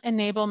click on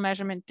Enable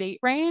Measurement Date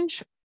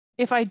Range.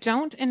 If I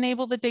don't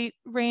enable the date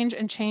range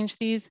and change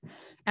these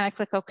and I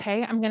click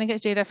OK, I'm going to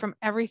get data from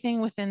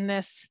everything within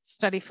this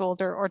study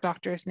folder or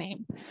doctor's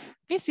name.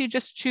 Okay, so you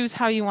just choose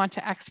how you want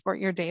to export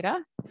your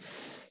data.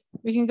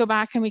 We can go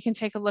back and we can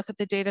take a look at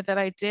the data that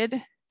I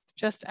did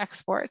just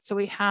export. So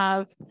we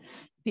have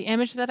the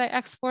image that I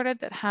exported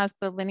that has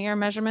the linear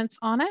measurements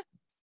on it.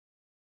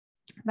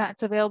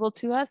 That's available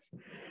to us,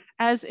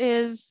 as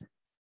is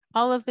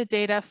all of the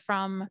data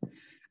from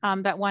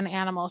that one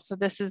animal. So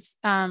this is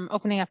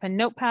opening up in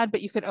Notepad,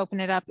 but you could open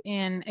it up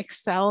in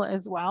Excel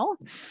as well.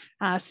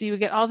 So you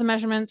would get all the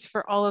measurements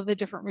for all of the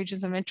different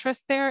regions of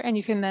interest there, and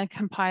you can then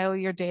compile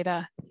your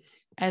data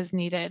as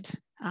needed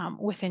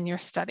within your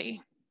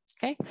study.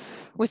 Okay.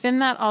 Within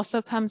that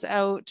also comes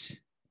out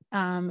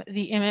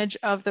the image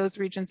of those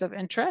regions of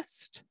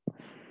interest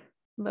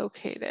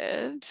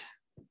located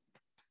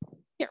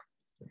here.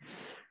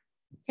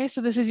 Okay,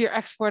 so this is your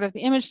export of the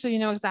image, so you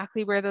know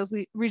exactly where those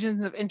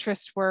regions of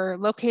interest were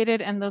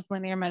located and those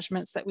linear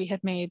measurements that we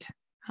had made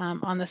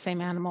on the same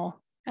animal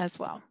as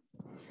well.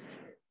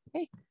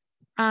 Okay.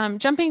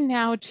 Jumping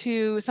now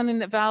to something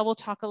that Val will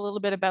talk a little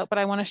bit about, but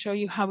I want to show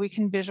you how we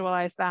can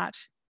visualize that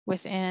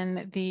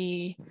within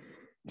the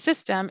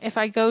system. If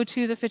I go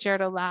to the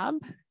Fajardo lab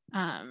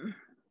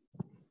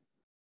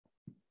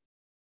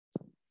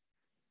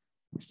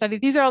study,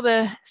 these are all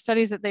the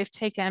studies that they've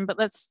taken, but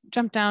let's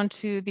jump down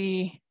to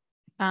the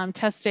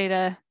test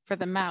data for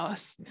the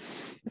mouse.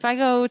 If I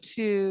go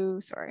to,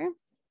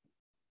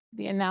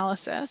 the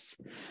analysis,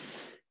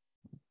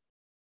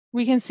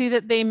 we can see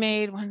that they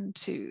made 1,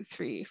 2,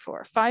 3,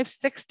 4, 5,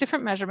 6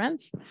 different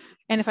measurements.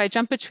 And if I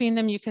jump between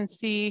them, you can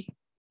see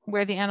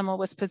where the animal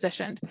was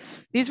positioned.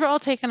 These were all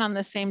taken on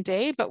the same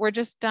day, but were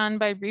just done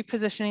by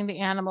repositioning the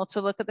animal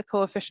to look at the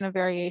coefficient of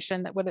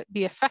variation that would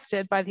be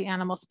affected by the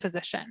animal's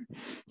position.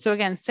 So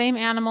again, same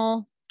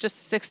animal,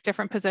 just 6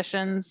 different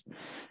positions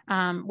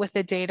with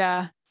the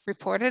data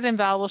reported, and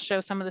Val will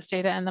show some of this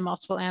data and the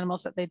multiple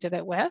animals that they did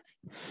it with.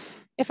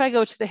 If I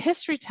go to the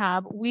history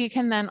tab, we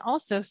can then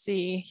also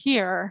see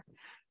here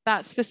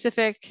that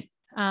specific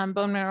bone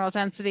mineral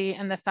density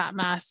and the fat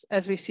mass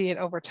as we see it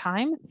over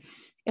time.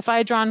 If I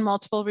had drawn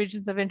multiple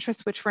regions of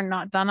interest, which were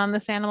not done on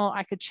this animal,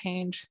 I could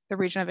change the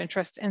region of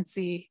interest and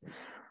see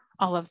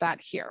all of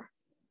that here.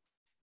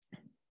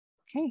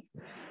 Okay.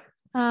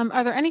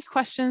 Are there any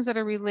questions that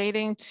are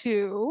relating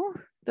to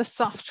the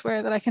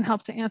software that I can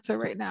help to answer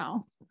right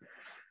now?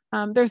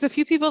 There's a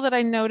few people that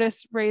I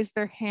noticed raise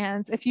their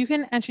hands. If you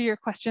can enter your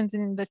questions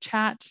in the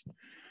chat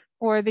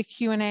or the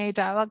Q&A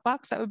dialog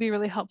box, that would be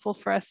really helpful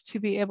for us to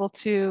be able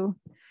to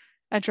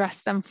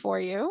address them for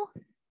you.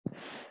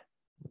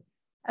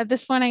 At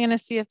this point, I'm going to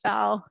see if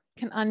Val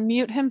can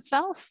unmute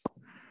himself,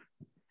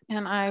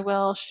 and I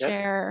will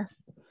share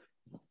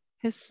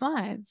his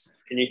slides.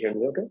 Can you hear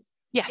me okay?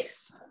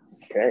 Yes.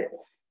 Okay.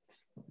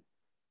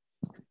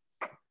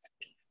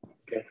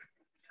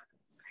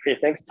 Okay,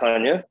 thanks,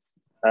 Tanya.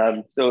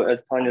 So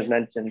as Tanya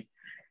mentioned,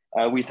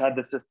 we've had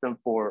the system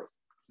for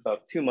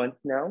about 2 months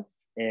now,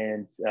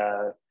 and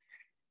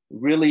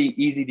really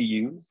easy to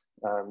use,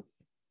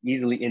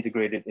 easily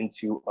integrated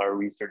into our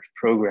research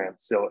program.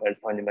 So as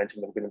Tanya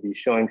mentioned, I'm going to be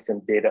showing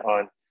some data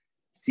on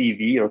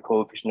CV, or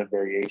coefficient of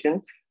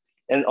variation,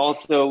 and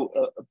also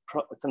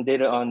some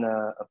data on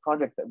a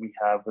project that we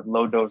have with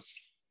low dose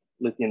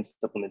lithium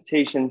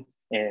supplementation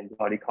and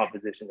body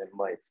composition in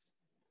mice.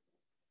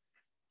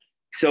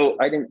 So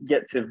I didn't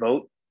get to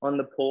vote on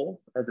the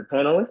poll as a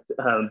panelist,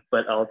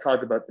 but I'll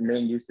talk about the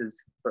main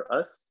uses for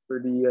us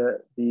for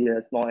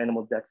the small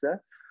animal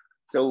DXA.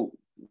 So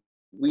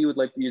we would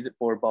like to use it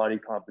for body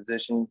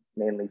composition,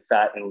 mainly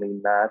fat and lean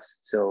mass.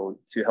 So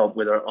to help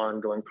with our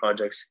ongoing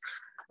projects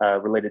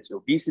related to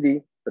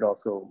obesity, but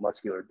also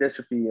muscular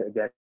dystrophy.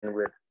 Again,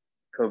 with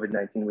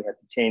COVID-19, we had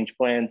to change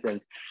plans,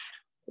 and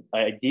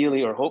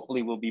ideally, or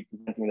hopefully, we'll be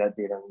presenting that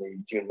data on the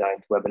June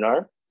 9th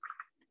webinar.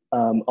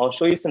 I'll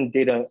show you some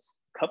data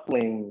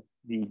coupling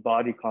the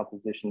body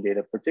composition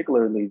data,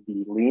 particularly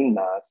the lean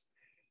mass,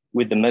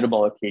 with the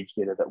metabolic cage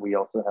data that we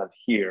also have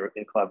here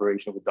in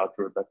collaboration with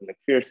Dr. Rebecca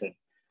McPherson.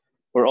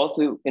 We're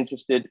also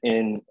interested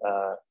in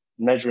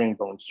measuring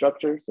bone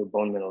structure, so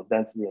bone mineral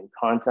density and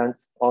content,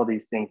 all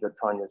these things that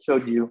Tanya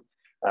showed you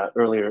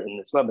earlier in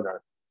this webinar.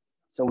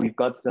 So we've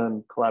got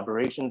some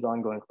collaborations,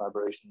 ongoing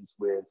collaborations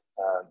with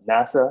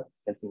NASA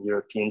and some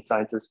European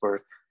scientists for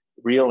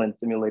real and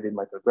simulated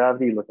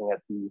microgravity, looking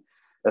at the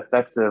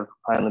effects of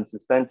high-limb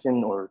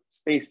suspension or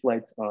space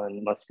flights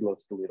on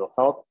musculoskeletal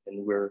health.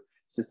 And we're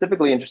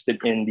specifically interested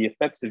in the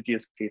effects of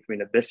GSK3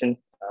 inhibition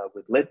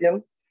with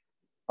lithium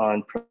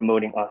on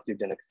promoting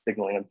osteogenic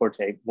signaling.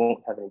 Unfortunately, I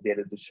won't have any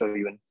data to show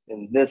you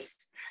in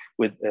this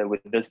with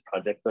this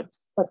project, but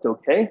that's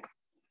okay.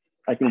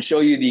 I can show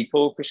you the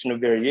coefficient of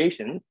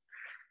variations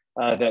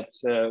that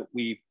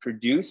we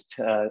produced,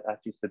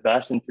 actually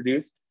Sebastian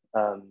produced.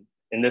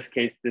 In this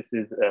case, this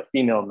is a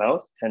female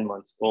mouse, 10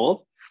 months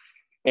old.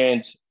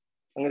 And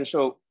I'm going to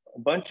show a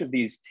bunch of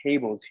these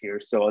tables here.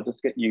 So I'll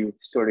just get you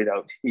sorted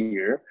out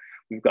here.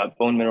 We've got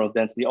bone mineral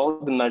density, all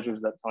of the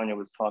measures that Tanya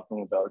was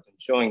talking about and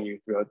showing you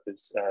throughout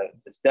this,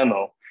 this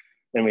demo.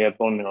 Then we have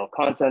bone mineral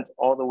content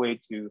all the way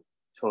to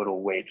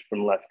total weight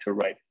from left to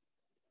right.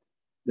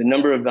 The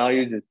number of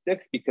values is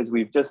 6 because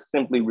we've just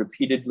simply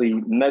repeatedly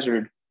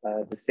measured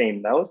the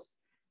same mouse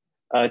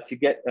to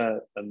get a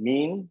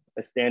mean,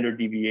 a standard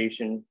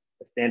deviation,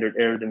 a standard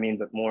error of the mean,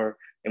 but more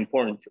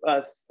important to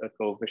us, a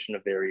coefficient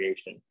of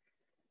variation.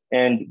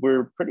 And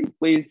we're pretty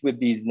pleased with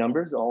these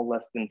numbers, all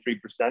less than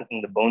 3%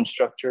 in the bone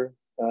structure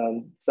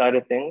side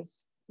of things.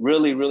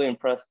 Really, really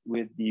impressed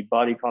with the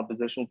body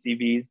composition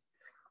CVs,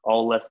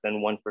 all less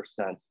than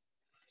 1%.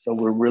 So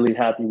we're really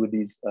happy with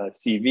these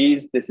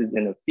CVs. This is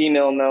in a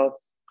female mouse.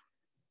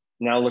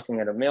 Now looking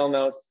at a male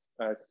mouse,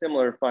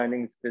 similar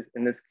findings.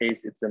 In this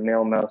case, it's a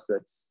male mouse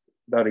that's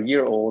about a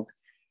year old.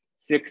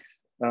 6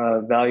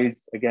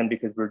 values, again,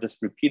 because we're just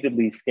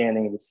repeatedly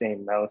scanning the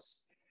same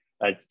mouse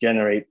to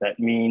generate that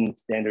mean,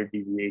 standard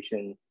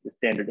deviation, the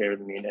standard error of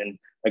the mean, and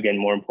again,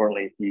 more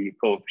importantly, the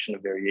coefficient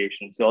of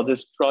variation. So I'll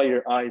just draw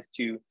your eyes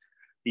to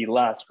the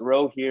last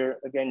row here.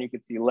 Again, you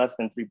can see less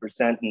than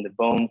 3% in the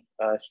bone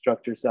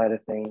structure side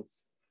of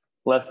things,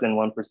 less than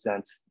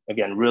 1%.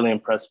 Again, really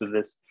impressed with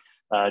this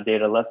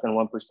data, less than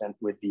 1%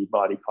 with the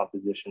body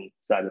composition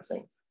side of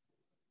things.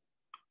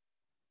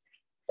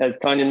 As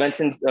Tanya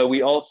mentioned,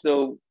 we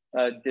also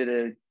did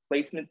a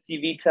placement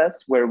CV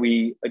test where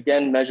we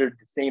again measured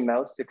the same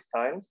mouse 6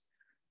 times,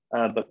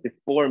 but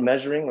before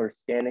measuring or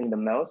scanning the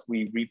mouse,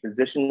 we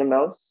repositioned the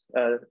mouse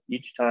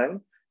each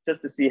time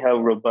just to see how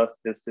robust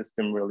this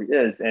system really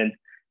is. And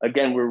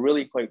again, we're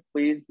really quite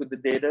pleased with the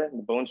data in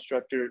the bone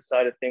structure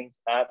side of things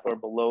at or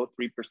below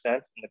 3%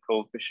 in the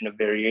coefficient of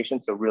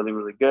variation. So really,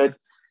 really good.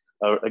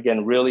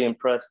 Again, really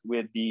impressed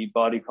with the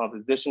body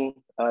composition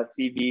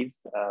CVs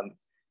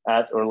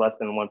at or less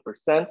than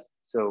 1%.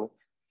 So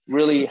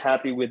really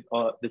happy with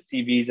the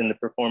CVs and the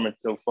performance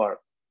so far.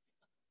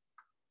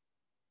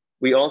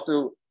 We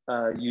also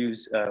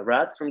use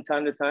rats from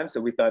time to time.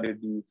 So we thought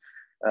it'd be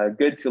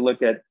good to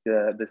look at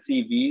the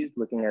CVs,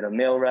 looking at a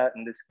male rat,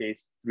 in this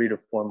case, 3 to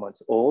 4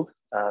 months old.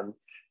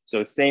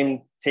 So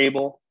same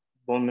table,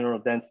 bone mineral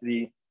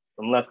density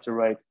from left to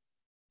right,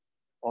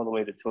 all the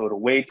way to total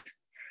weight.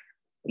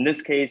 In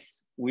this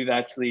case, we've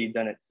actually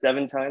done it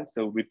 7 times.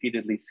 So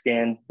repeatedly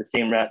scanned the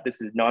same rat.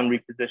 This is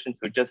non-reposition.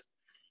 So just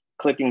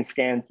clicking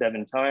scan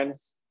 7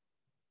 times.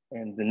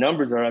 And the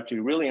numbers are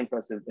actually really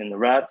impressive in the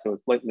rat. So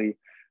it's slightly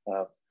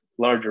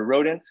larger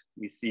rodents.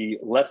 We see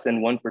less than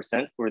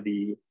 1% for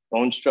the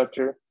bone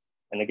structure.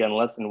 And again,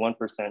 less than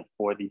 1%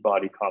 for the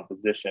body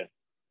composition.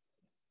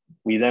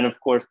 We then, of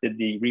course, did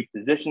the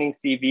repositioning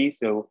CV.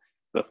 So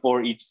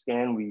before each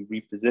scan, we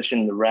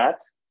repositioned the rat.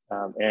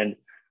 And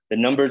the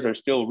numbers are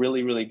still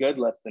really, really good,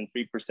 less than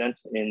 3%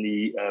 in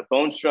the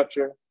bone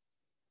structure,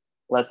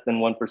 less than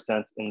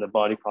 1% in the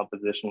body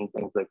composition,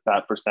 things like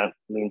fat percent,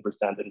 lean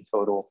percent, and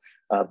total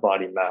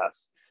body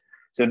mass.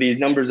 So these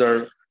numbers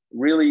are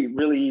really,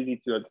 really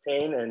easy to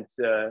obtain. And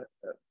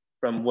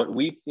from what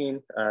we've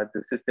seen,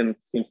 the system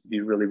seems to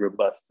be really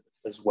robust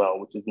as well,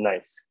 which is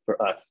nice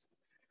for us.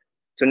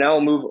 So now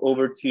we'll move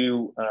over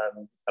to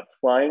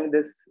applying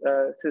this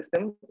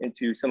system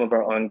into some of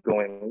our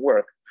ongoing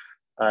work.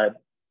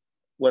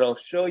 What I'll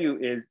show you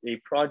is a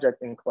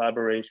project in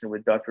collaboration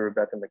with Dr.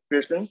 Rebecca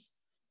McPherson.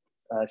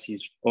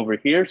 She's over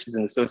here. She's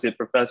an associate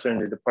professor in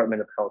the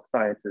Department of Health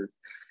Sciences.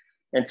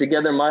 And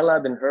together, my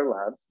lab and her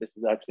lab, this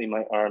is actually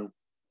my arm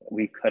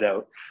we cut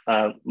out.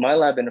 My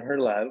lab and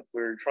her lab,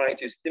 we're trying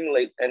to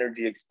stimulate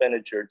energy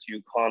expenditure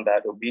to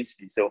combat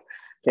obesity. So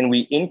can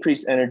we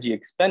increase energy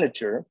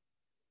expenditure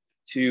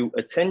to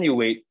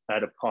attenuate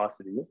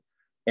adiposity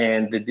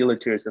and the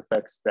deleterious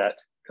effects that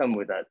come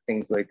with that,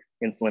 things like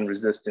insulin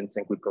resistance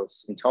and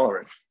glucose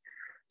intolerance.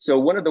 So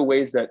one of the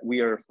ways that we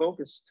are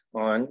focused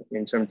on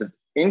in terms of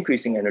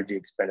increasing energy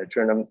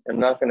expenditure, and I'm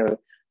not going to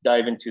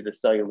dive into the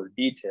cellular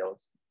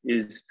details,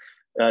 is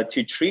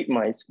to treat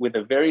mice with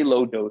a very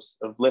low dose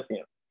of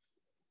lithium.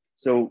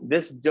 So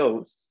this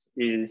dose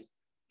is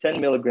 10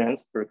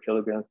 milligrams per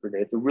kilogram per day.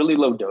 It's a really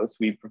low dose.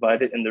 We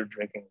provide it in their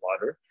drinking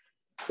water.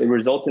 It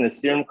results in a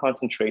serum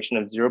concentration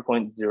of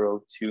 0.02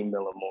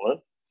 millimolar.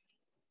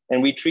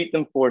 And we treat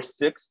them for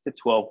 6 to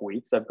 12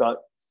 weeks. I've got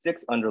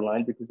 6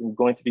 underlined because I'm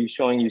going to be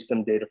showing you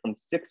some data from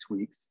 6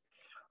 weeks.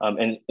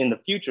 And in the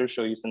future,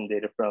 show you some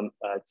data from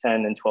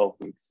 10 and 12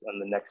 weeks on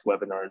the next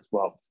webinar as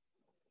well.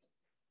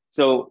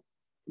 So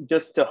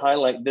just to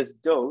highlight, this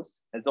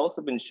dose has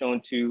also been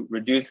shown to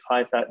reduce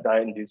high-fat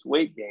diet-induced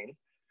weight gain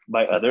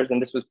by others.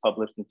 And this was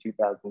published in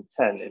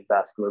 2010 in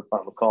Vascular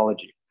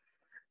Pharmacology.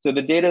 So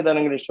the data that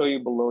I'm going to show you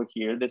below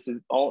here, this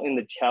is all in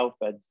the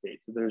chow-fed state.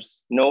 So there's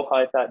no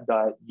high-fat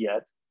diet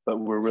yet, but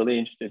we're really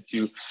interested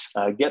to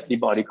get the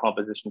body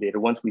composition data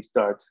once we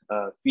start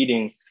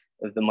feeding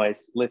the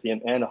mice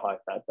lithium and a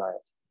high-fat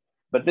diet.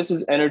 But this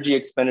is energy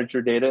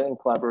expenditure data in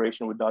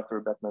collaboration with Dr.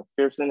 Rebecca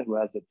McPherson, who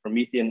has a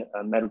Promethean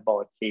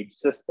metabolic cage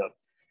system.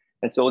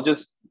 And so we'll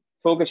just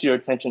focus your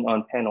attention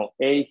on panel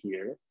A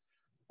here.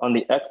 On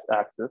the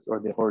x-axis, or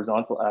the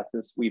horizontal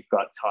axis, we've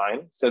got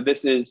time. So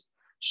this is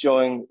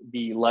showing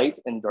the light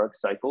and dark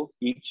cycles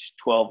each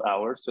 12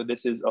 hours. So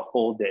this is a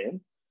whole day.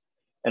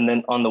 And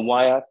then on the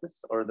y-axis,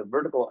 or the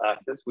vertical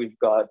axis, we've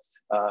got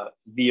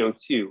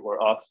VO2,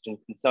 or oxygen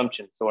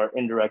consumption, so our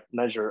indirect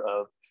measure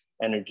of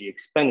energy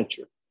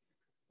expenditure.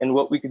 And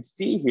what we can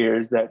see here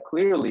is that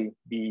clearly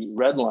the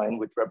red line,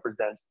 which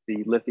represents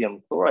the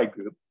lithium chloride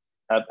group,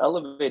 have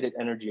elevated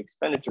energy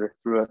expenditure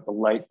throughout the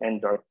light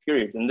and dark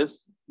periods. And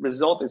this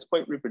result is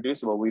quite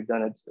reproducible. We've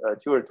done it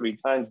 2 or 3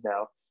 times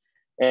now.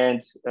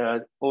 And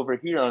over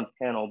here on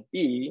panel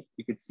B,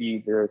 you could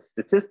see the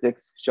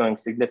statistics showing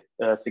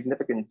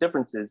significant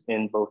differences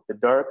in both the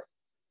dark,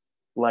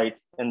 light,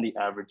 and the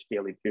average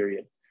daily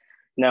period.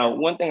 Now,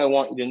 one thing I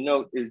want you to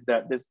note is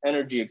that this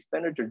energy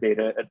expenditure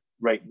data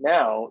right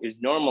now is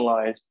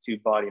normalized to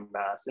body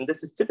mass. And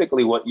this is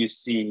typically what you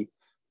see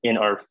in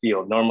our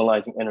field,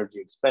 normalizing energy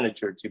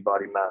expenditure to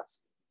body mass.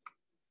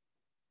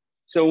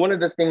 So one of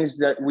the things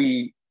that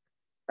we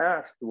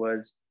asked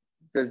was,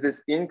 does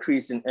this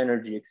increase in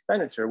energy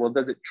expenditure, well,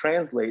 does it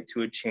translate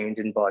to a change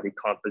in body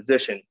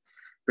composition?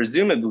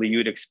 Presumably,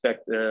 you'd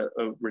expect a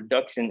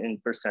reduction in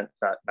percent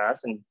fat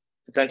mass and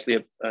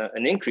potentially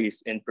an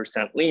increase in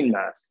percent lean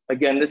mass.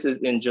 Again, this is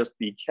in just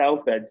the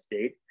chow-fed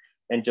state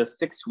and just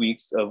 6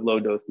 weeks of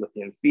low-dose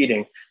lithium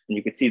feeding. And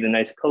you can see the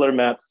nice color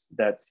maps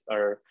that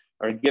are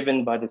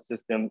given by the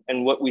system.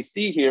 And what we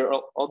see here,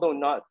 although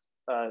not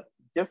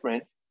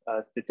different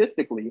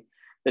statistically,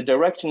 the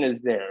direction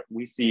is there.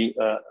 We see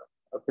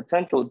a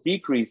potential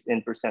decrease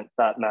in percent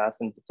fat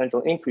mass and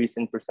potential increase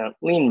in percent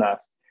lean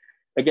mass.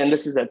 Again,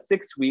 this is at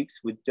 6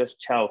 weeks with just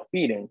chow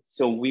feeding.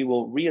 So we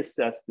will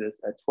reassess this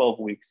at 12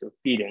 weeks of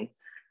feeding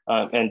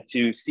and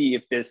to see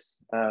if this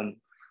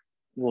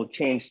will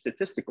change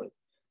statistically.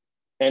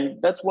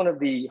 And that's one of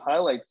the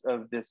highlights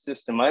of this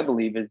system, I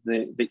believe, is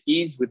the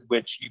ease with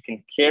which you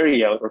can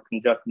carry out or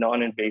conduct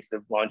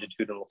non-invasive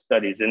longitudinal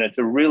studies. And it's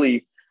a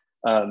really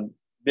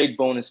big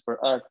bonus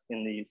for us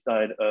in the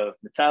side of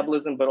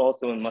metabolism, but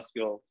also in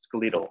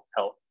musculoskeletal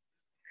health.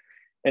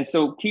 And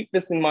so keep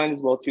this in mind as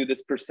well too,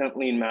 this percent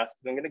lean mass,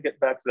 because I'm going to get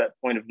back to that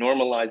point of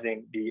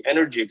normalizing the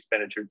energy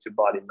expenditure to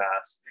body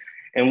mass.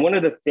 And one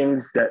of the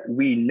things that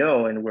we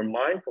know and we're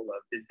mindful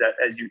of is that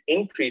as you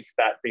increase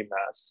fat-free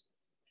mass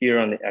here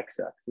on the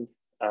x-axis,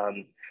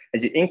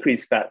 as you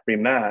increase fat-free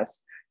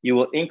mass, you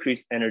will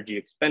increase energy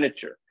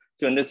expenditure.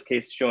 So in this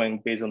case,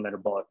 showing basal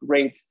metabolic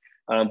rate,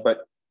 but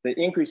the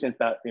increase in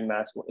fat-free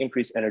mass will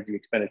increase energy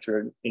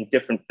expenditure in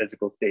different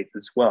physical states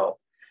as well.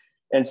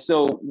 And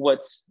so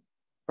what's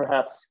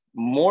perhaps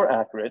more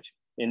accurate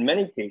in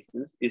many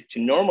cases is to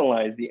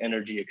normalize the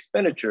energy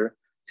expenditure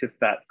to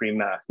fat-free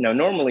mass. Now,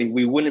 normally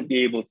we wouldn't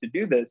be able to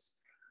do this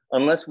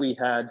unless we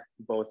had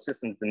both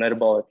systems, the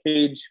metabolic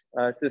cage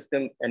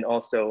system and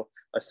also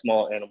a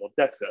small animal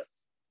DXA.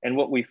 And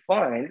what we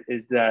find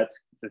is that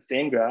it's the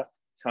same graph,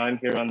 time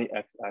here on the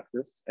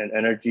x-axis and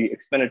energy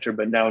expenditure,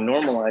 but now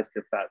normalized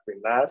to fat-free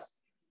mass.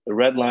 The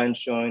red line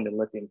showing the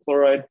lithium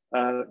chloride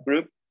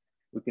group.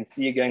 We can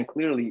see again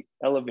clearly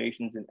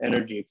elevations in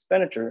energy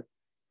expenditure,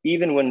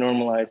 even when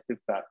normalized to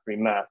fat-free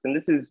mass. And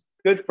this is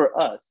good for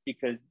us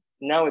because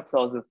now it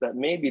tells us that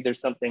maybe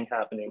there's something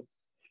happening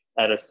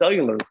at a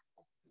cellular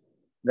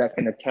that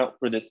can account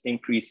for this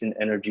increase in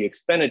energy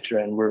expenditure.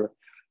 And we're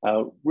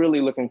really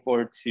looking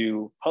forward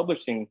to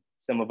publishing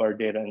some of our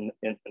data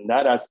in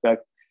that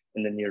aspect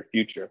in the near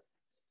future.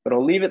 But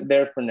I'll leave it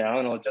there for now,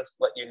 and I'll just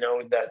let you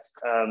know that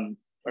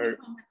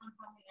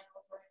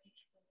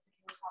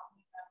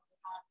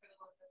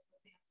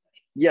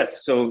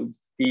yes, so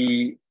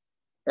the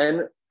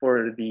N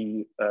for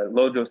the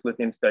low-dose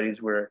lithium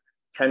studies were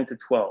 10 to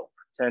 12,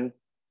 10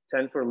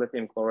 for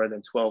lithium chloride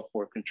and 12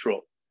 for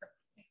control.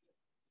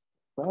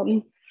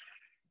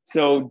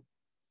 So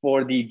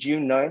for the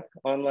June 9th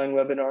online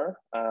webinar,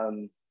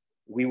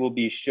 we will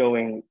be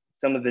showing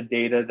some of the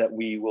data that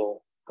we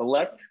will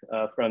collect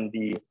from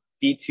the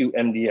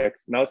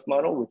D2-MDX mouse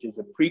model, which is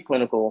a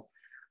preclinical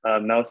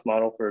mouse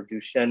model for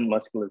Duchenne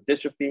muscular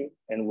dystrophy,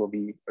 and will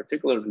be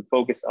particularly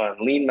focused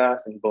on lean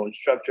mass and bone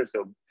structure,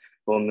 so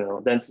bone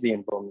mineral density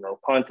and bone mineral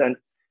content.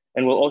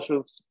 And we'll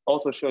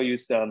also show you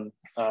some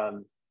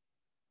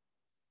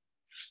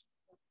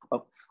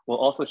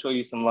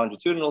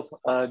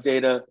longitudinal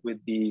data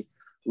with the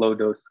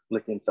low-dose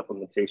lithium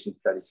supplementation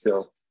study.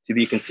 So to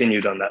be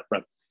continued on that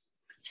front.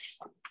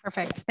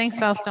 Perfect. Thanks,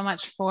 Val, so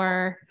much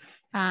for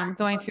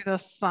going through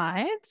those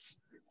slides.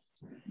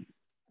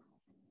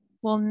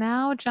 We'll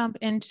now jump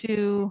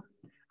into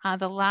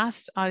the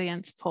last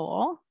audience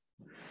poll.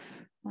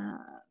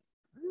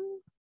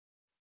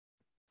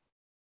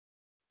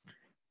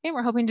 Okay,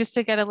 we're hoping just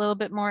to get a little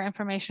bit more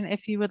information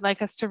if you would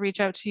like us to reach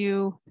out to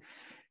you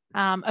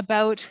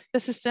about the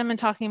system and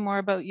talking more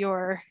about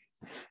your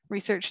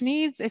research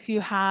needs. If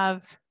you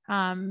have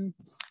a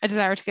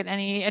desire to get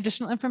any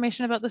additional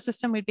information about the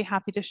system, we'd be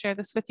happy to share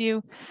this with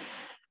you.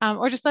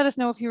 Or just let us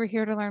know if you were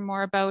here to learn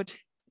more about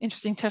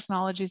interesting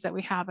technologies that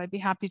we have. I'd be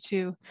happy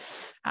to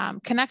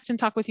connect and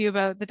talk with you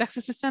about the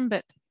DXA system,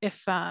 but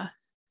if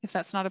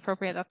that's not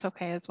appropriate, that's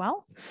okay as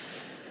well.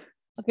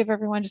 I'll give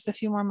everyone just a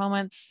few more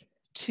moments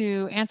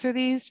to answer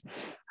these.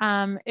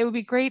 It would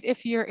be great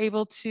if you're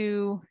able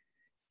to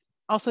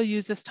also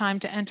use this time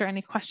to enter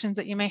any questions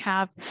that you may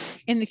have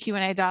in the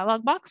Q&A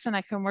dialog box, and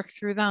I can work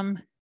through them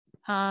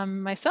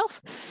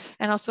myself.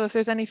 And also if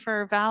there's any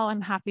for Val,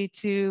 I'm happy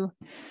to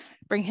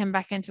bring him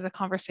back into the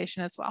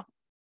conversation as well.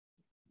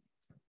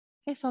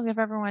 Okay, so I'll give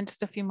everyone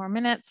just a few more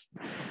minutes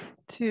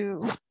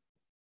to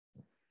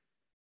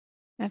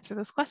answer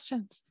those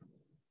questions.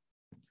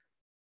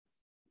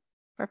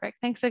 Perfect.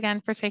 Thanks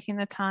again for taking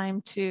the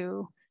time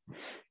to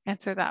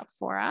answer that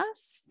for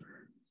us.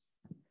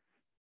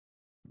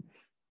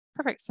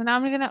 Perfect. So now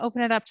I'm going to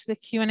open it up to the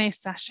Q&A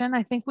session.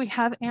 I think we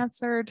have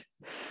answered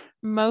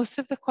most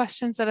of the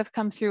questions that have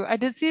come through. I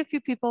did see a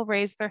few people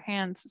raise their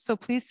hands. So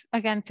please,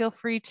 again, feel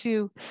free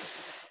to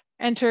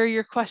enter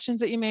your questions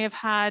that you may have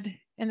had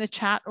in the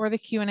chat or the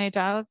Q&A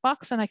dialog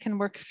box, and I can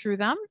work through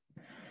them.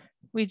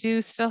 We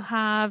do still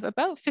have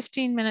about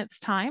 15 minutes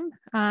time,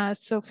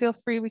 so feel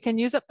free, we can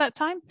use up that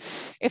time.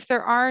 If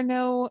there are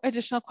no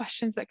additional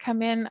questions that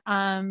come in,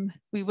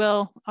 we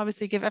will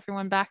obviously give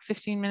everyone back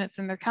 15 minutes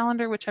in their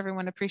calendar, which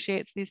everyone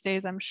appreciates these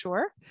days, I'm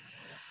sure.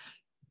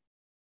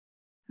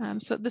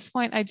 So at this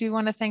point, I do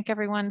want to thank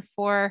everyone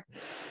for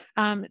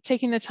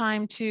taking the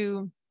time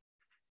to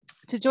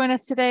join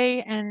us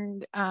today,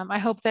 and I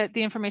hope that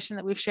the information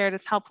that we've shared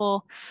is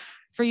helpful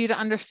for you to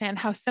understand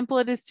how simple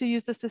it is to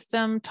use the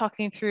system,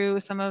 talking through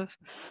some of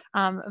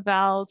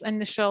Val's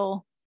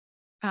initial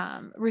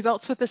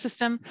results with the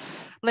system.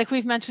 Like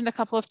we've mentioned a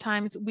couple of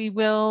times, we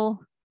will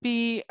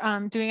be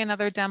doing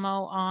another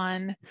demo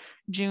on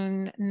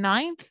June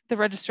 9th. The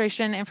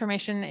registration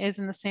information is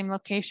in the same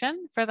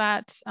location for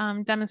that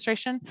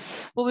demonstration.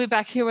 We'll be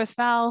back here with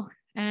Val,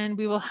 and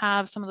we will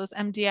have some of those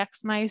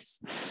MDX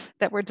mice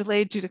that were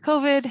delayed due to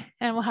COVID,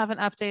 and we'll have an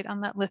update on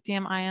that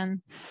lithium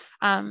ion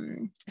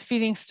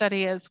feeding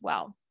study as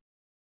well.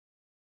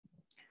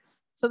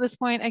 So at this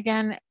point,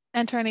 again,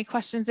 enter any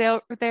questions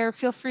out there.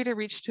 Feel free to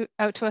reach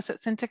out to us at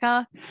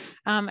Scintica,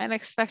 and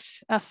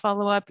expect a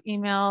follow-up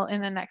email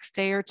in the next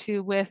day or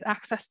two with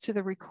access to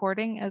the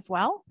recording as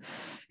well.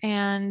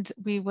 And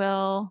we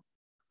will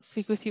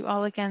speak with you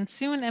all again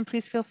soon. And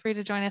please feel free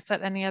to join us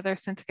at any other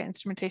Scintica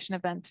instrumentation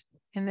event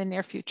in the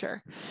near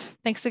future.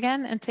 Thanks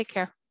again, and take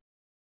care.